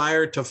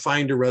desire to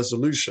find a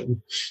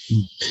resolution,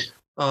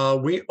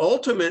 we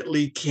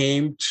ultimately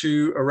came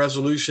to a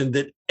resolution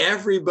that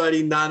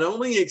everybody not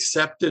only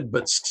accepted,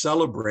 but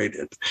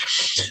celebrated.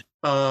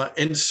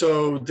 And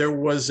so there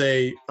was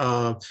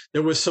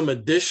some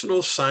additional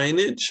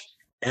signage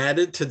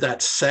added to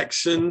that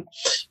section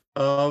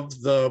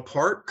of the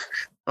park.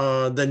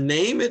 The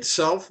name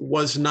itself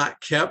was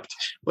not kept,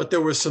 but there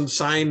was some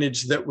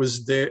signage that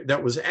was there,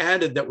 that was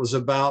added, that was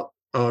about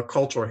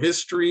cultural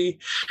history,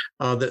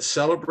 that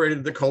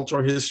celebrated the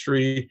cultural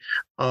history,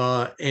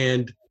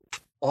 and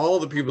all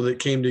the people that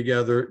came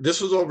together. This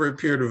was over a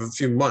period of a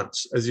few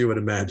months, as you would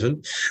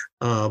imagine.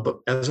 But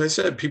as I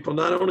said, people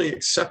not only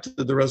accepted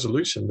the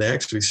resolution, they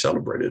actually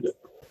celebrated it.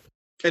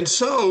 And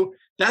so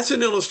that's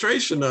an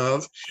illustration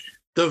of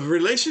the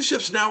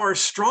relationships now are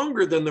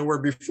stronger than they were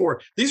before.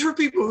 These were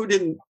people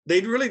who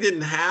they really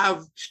didn't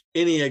have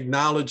any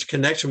acknowledged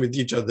connection with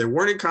each other. They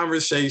weren't in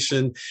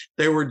conversation.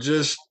 They were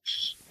just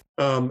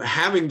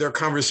having their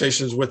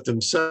conversations with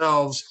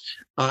themselves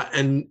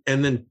and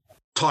then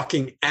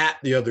talking at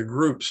the other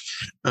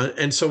groups.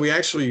 And so we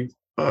actually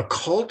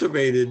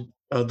cultivated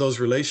those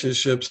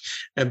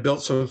relationships and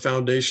built some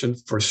foundation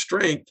for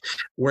strength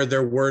where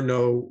there were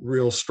no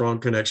real strong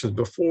connections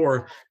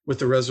before, with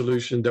the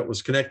resolution that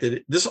was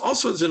connected. This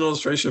also is an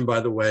illustration, by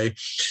the way,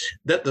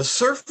 that the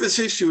surface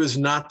issue is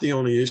not the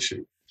only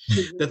issue.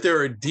 That there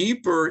are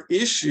deeper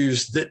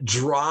issues that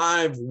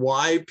drive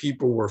why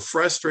people were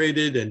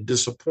frustrated and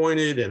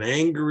disappointed and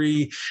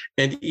angry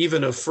and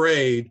even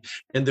afraid,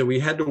 and that we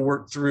had to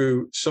work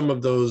through some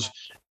of those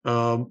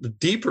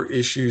deeper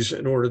issues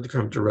in order to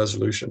come to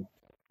resolution.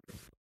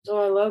 Oh,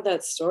 I love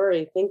that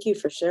story. Thank you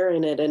for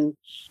sharing it. And,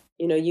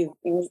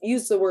 you've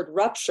used the word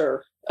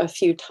rupture a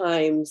few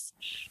times,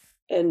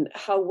 and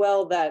how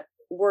well that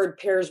word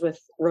pairs with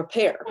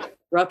repair,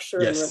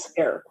 rupture. Yes. And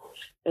repair,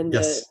 and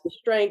yes. the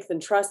strength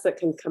and trust that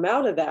can come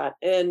out of that.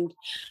 And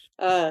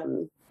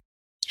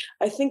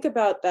I think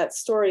about that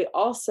story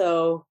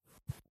also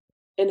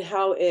and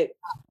how it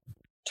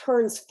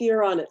turns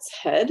fear on its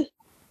head,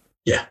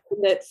 Yeah.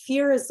 And that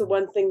fear is the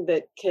one thing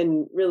that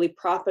can really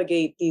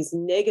propagate these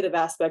negative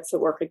aspects that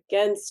work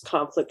against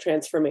conflict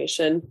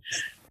transformation.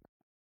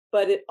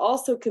 But it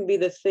also can be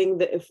the thing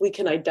that, if we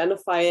can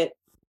identify it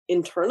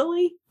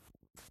internally,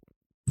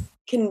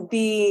 can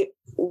be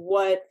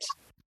what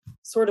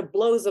sort of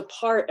blows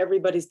apart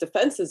everybody's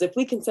defenses. If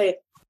we can say,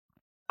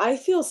 I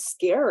feel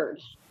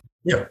scared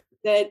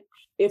that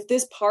if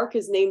this park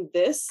is named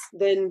this,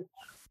 then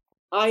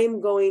I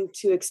am going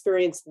to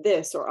experience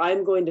this, or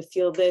I'm going to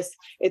feel this.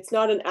 It's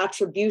not an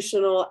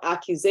attributional,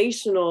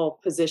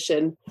 accusational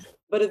position,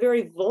 but a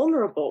very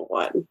vulnerable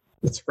one.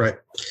 That's right.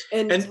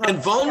 And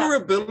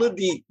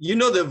vulnerability,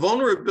 that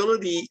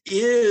vulnerability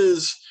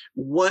is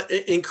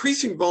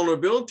increasing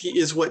vulnerability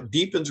is what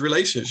deepens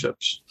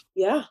relationships.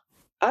 Yeah,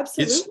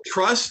 absolutely. It's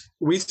trust.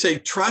 We say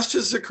trust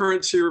is the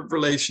currency of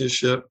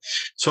relationship.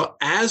 So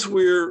as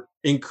we're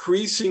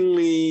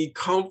increasingly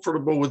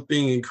comfortable with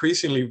being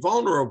increasingly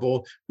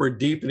vulnerable, we're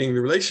deepening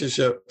the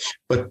relationship.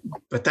 But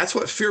that's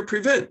what fear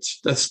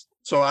prevents.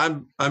 So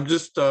I'm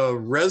just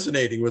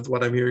resonating with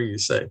what I'm hearing you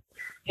say.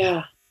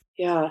 Yeah.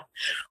 Yeah.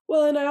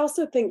 Well, and I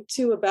also think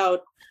too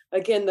about,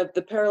 again,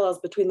 the parallels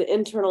between the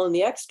internal and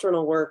the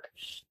external work.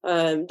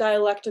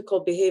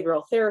 Dialectical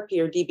behavioral therapy,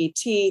 or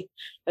DBT,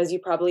 as you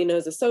probably know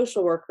as a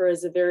social worker,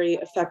 is a very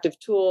effective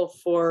tool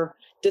for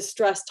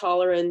distress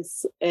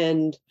tolerance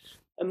and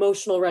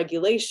emotional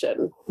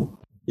regulation.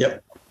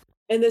 Yep.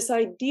 And this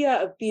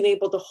idea of being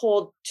able to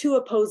hold two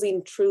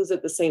opposing truths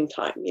at the same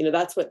time,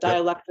 that's what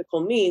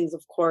dialectical means,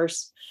 of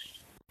course.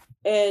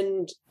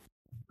 And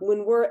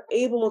when we're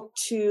able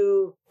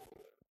to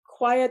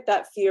quiet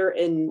that fear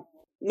and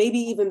maybe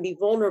even be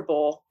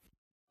vulnerable,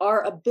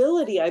 our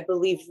ability, I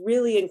believe,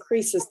 really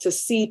increases to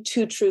see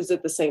two truths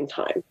at the same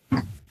time.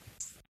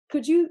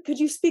 Could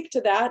you speak to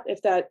that,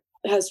 if that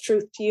has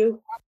truth to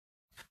you?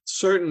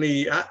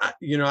 Certainly,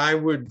 I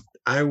would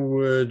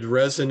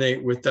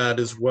resonate with that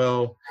as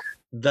well.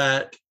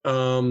 That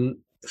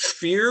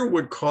fear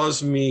would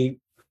cause me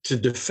to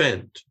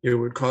defend. It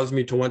would cause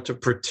me to want to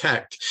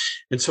protect,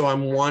 and so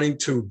I'm wanting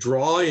to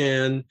draw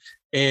in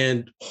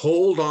and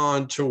hold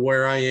on to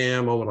where I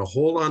am. I want to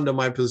hold on to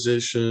my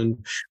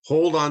position,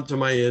 hold on to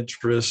my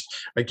interest.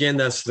 Again,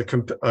 that's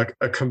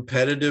a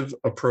competitive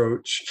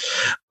approach.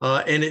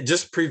 And it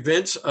just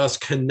prevents us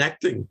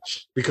connecting,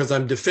 because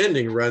I'm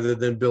defending rather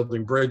than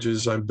building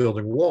bridges. I'm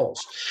building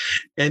walls.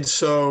 And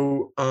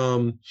so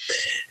the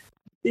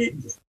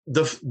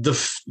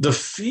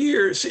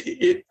fears,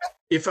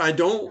 if I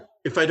don't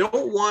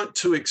want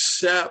to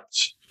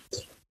accept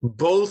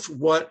both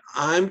what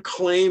I'm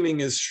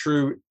claiming is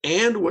true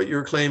and what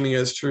you're claiming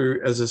is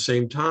true at the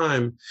same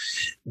time,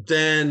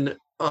 then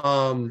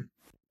I'm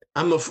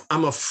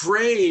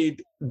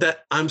afraid that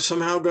I'm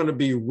somehow going to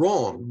be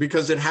wrong,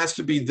 because it has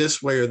to be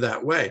this way or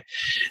that way.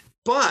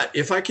 But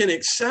if I can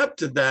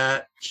accept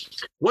that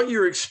what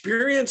your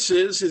experience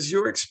is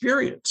your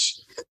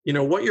experience.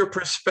 What your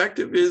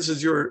perspective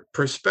is your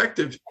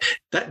perspective.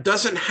 That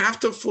doesn't have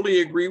to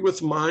fully agree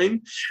with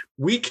mine.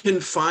 We can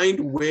find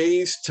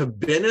ways to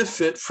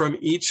benefit from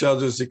each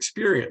other's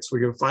experience. We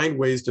can find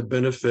ways to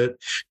benefit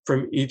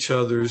from each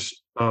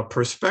other's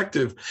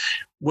perspective.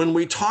 When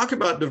we talk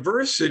about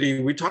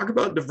diversity, we talk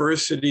about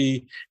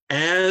diversity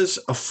as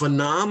a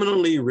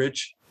phenomenally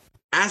rich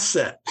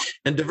asset.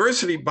 And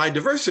by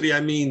diversity,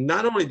 I mean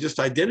not only just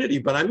identity,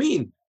 but I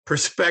mean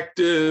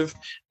perspective,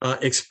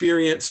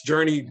 experience,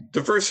 journey,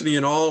 diversity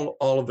in all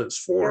of its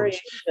forms.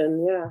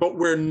 Yeah. But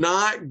we're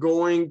not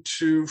going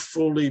to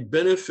fully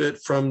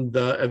benefit from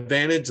the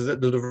advantage that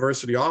the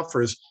diversity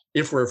offers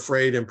if we're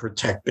afraid and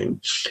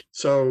protecting.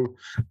 So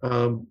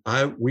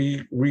our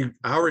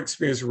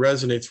experience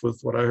resonates with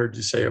what I heard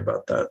you say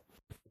about that.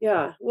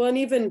 Yeah. Well, and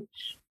even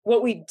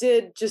what we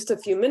did just a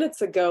few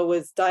minutes ago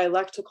was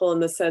dialectical,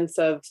 in the sense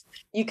of,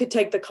 you could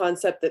take the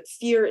concept that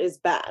fear is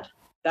bad.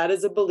 That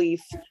is a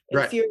belief. And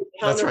right. Fear is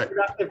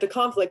counterproductive to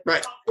conflict.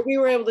 Right. But we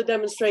were able to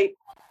demonstrate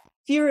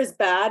fear is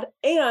bad,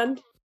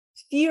 and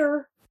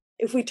fear,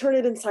 if we turn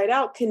it inside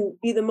out, can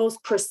be the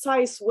most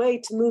precise way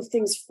to move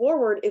things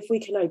forward if we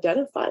can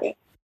identify it.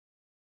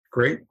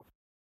 Great.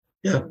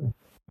 Yeah.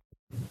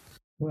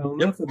 Well,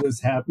 enough of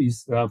this happy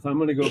stuff. I'm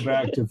going to go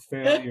back to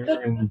failure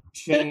and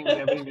shame. We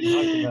haven't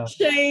even talked about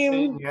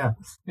shame. Yeah.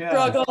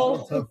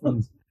 Struggle. Tough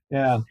ones.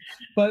 Yeah.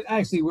 But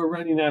actually, we're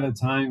running out of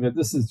time, but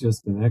this has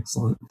just been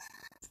excellent.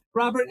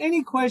 Robert,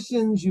 any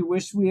questions you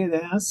wish we had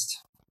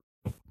asked?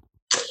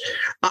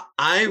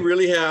 I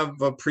really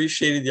have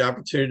appreciated the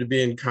opportunity to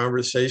be in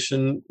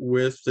conversation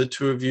with the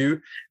two of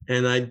you,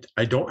 and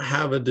I don't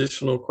have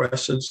additional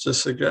questions to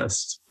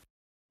suggest.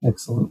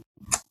 Excellent.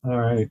 All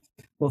right.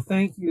 Well,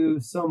 thank you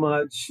so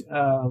much.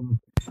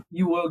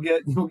 You'll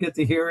get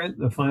to hear it,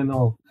 the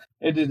final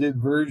edited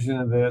version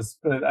of this,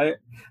 but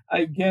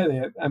I get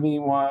it. I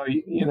mean, while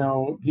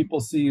people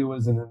see you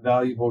as an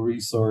invaluable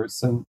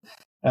resource, and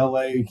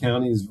LA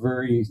County is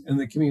and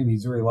the community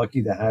is very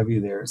lucky to have you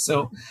there.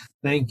 So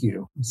thank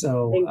you.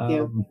 So thank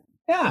you.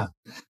 Yeah.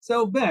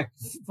 So Beck,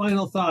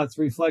 final thoughts,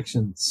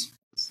 reflections.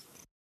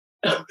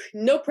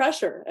 No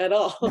pressure at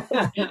all.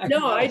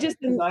 No,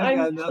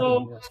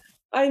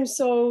 I'm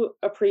so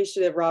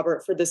appreciative,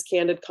 Robert, for this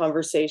candid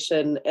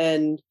conversation.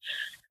 And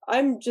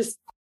I'm just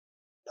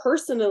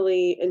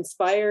personally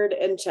inspired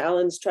and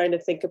challenged trying to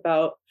think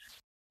about,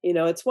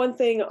 it's one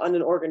thing on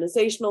an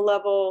organizational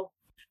level.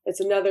 It's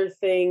another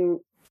thing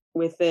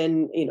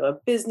within, a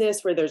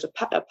business where there's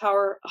a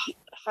power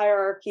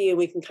hierarchy and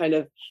we can kind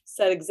of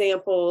set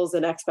examples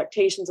and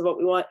expectations of what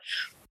we want.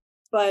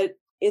 But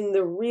in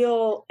the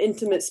real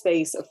intimate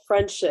space of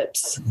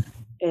friendships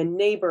and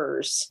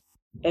neighbors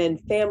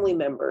and family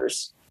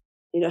members,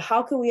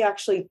 how can we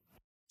actually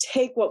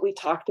take what we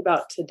talked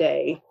about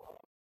today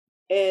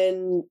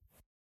and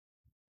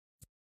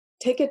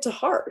take it to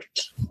heart?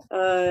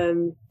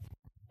 And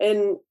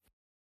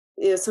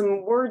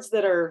some words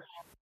that are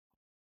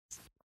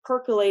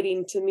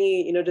percolating to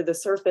me, to the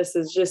surface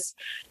is just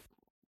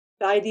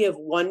the idea of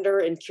wonder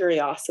and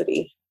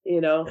curiosity.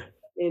 When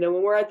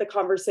we're at the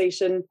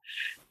conversation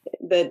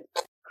that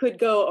could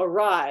go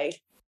awry,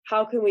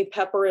 how can we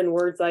pepper in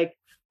words like,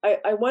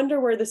 I wonder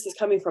where this is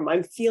coming from.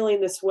 I'm feeling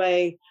this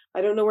way.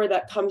 I don't know where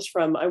that comes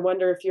from. I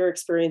wonder if you're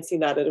experiencing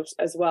that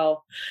as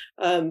well.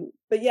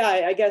 But yeah,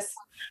 I guess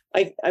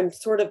I'm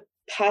sort of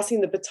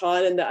passing the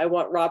baton, and I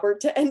want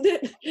Robert to end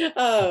it.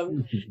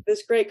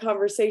 This great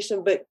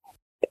conversation, but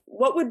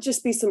what would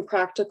just be some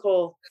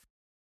practical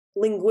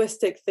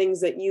linguistic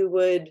things that you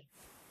would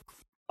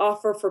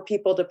offer for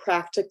people to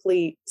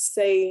practically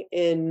say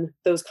in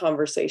those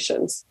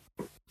conversations?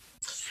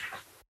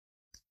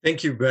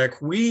 Thank you,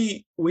 Beck.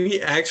 We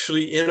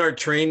actually in our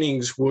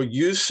trainings will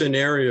use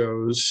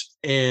scenarios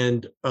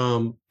and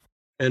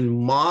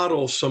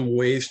model some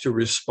ways to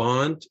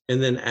respond,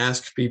 and then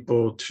ask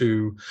people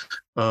to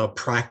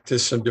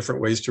practice some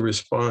different ways to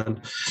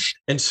respond.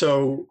 And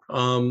so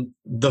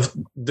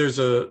there's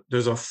a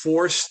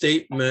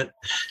 4-statement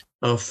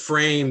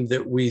frame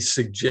that we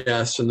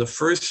suggest. And the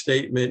first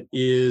statement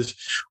is,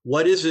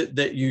 what is it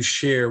that you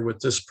share with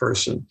this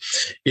person?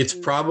 It's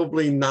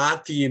probably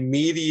not the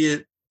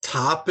immediate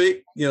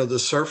topic, the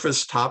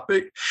surface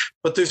topic,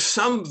 but there's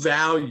some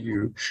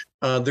value.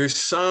 There's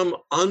some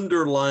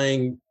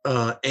underlying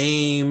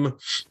aim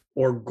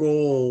or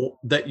goal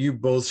that you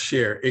both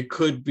share. It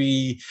could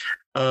be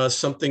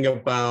something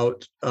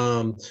about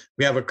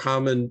we have a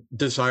common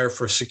desire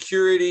for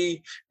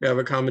security. We have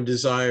a common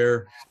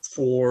desire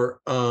for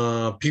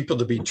people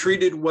to be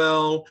treated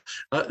well,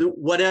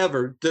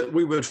 whatever, that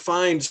we would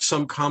find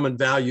some common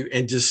value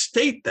and just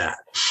state that.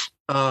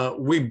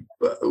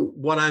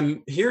 What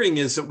I'm hearing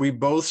is that we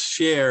both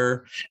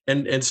share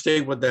and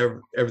state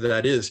whatever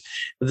that is.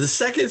 The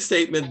second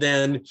statement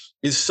then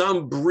is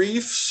some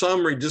brief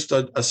summary, just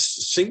a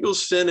single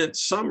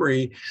sentence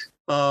summary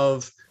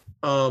of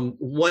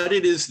what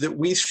it is that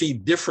we see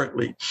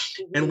differently.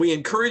 And we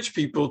encourage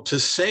people to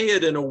say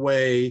it in a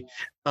way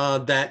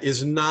that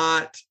is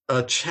not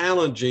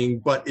challenging,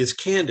 but is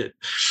candid.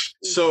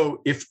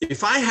 So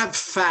if I have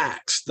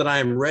facts that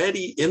I'm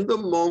ready in the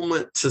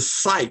moment to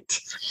cite,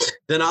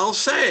 then I'll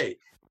say,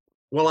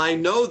 well, I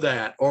know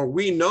that, or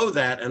we know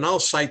that, and I'll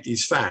cite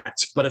these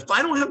facts. But if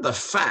I don't have the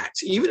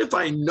facts, even if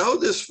I know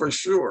this for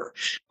sure,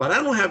 but I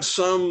don't have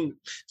some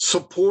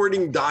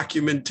supporting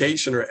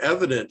documentation or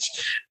evidence,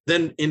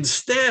 then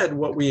instead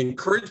what we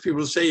encourage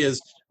people to say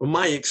is, well,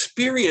 my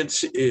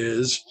experience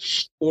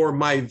is, or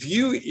my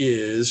view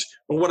is,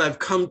 or what I've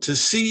come to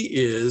see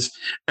is,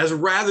 as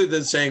rather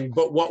than saying,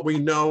 but what we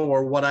know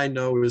or what I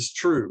know is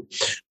true.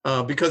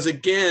 Because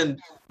again,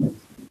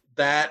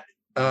 that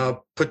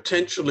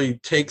potentially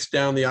takes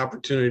down the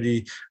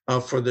opportunity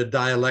for the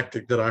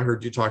dialectic that I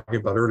heard you talking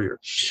about earlier.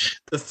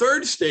 The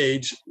third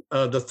stage,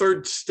 the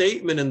third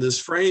statement in this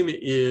frame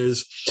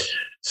is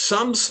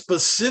some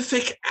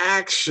specific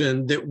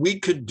action that we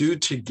could do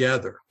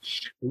together.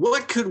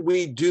 What could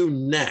we do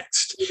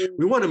next?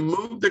 We want to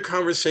move the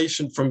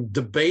conversation from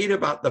debate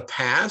about the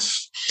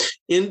past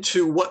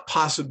into what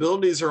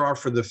possibilities there are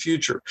for the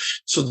future.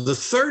 So the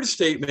third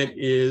statement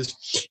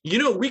is,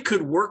 we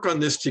could work on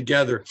this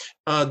together.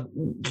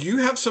 You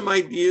have some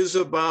ideas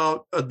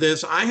about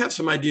this. I have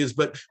some ideas,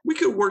 but we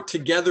could work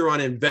together on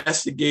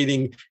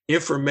investigating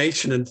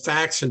information and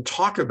facts and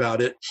talk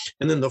about it.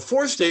 And then the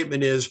fourth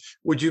statement is,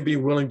 would you be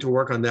willing to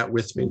work on that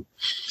with me?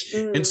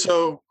 And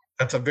so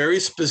that's a very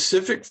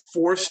specific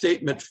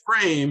 4-statement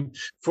frame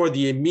for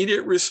the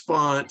immediate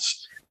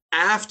response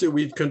after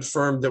we've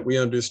confirmed that we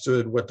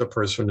understood what the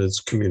person is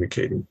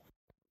communicating.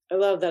 I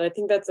love that. I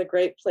think that's a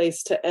great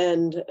place to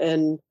end.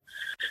 And,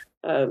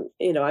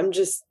 I'm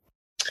just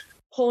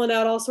pulling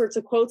out all sorts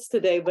of quotes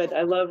today, but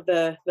I love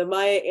the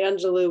Maya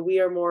Angelou,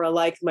 we are more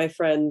alike, my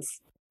friends,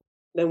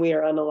 than we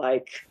are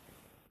unalike.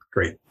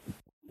 Great.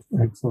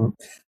 Excellent.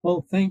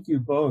 Well, thank you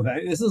both.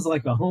 This is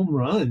like a home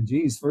run.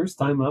 Geez, first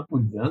time up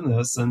we've done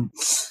this, and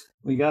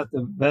we got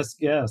the best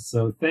guests.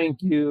 So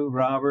thank you,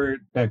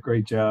 Robert. Beck,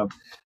 great job.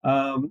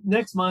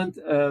 Next month,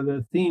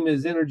 the theme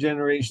is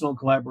intergenerational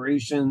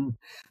collaboration,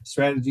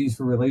 strategies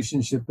for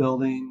relationship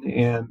building.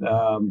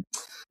 And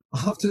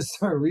I'll have to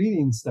start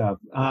reading stuff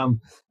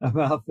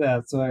about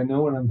that so I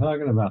know what I'm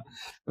talking about.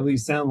 At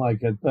least sound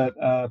like it. But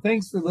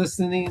thanks for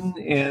listening,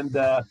 and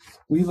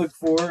we look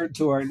forward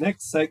to our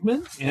next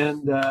segment.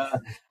 And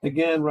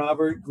again,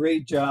 Robert,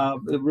 great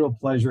job. A real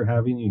pleasure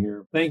having you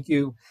here. Thank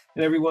you.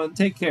 And everyone,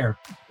 take care.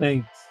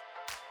 Thanks.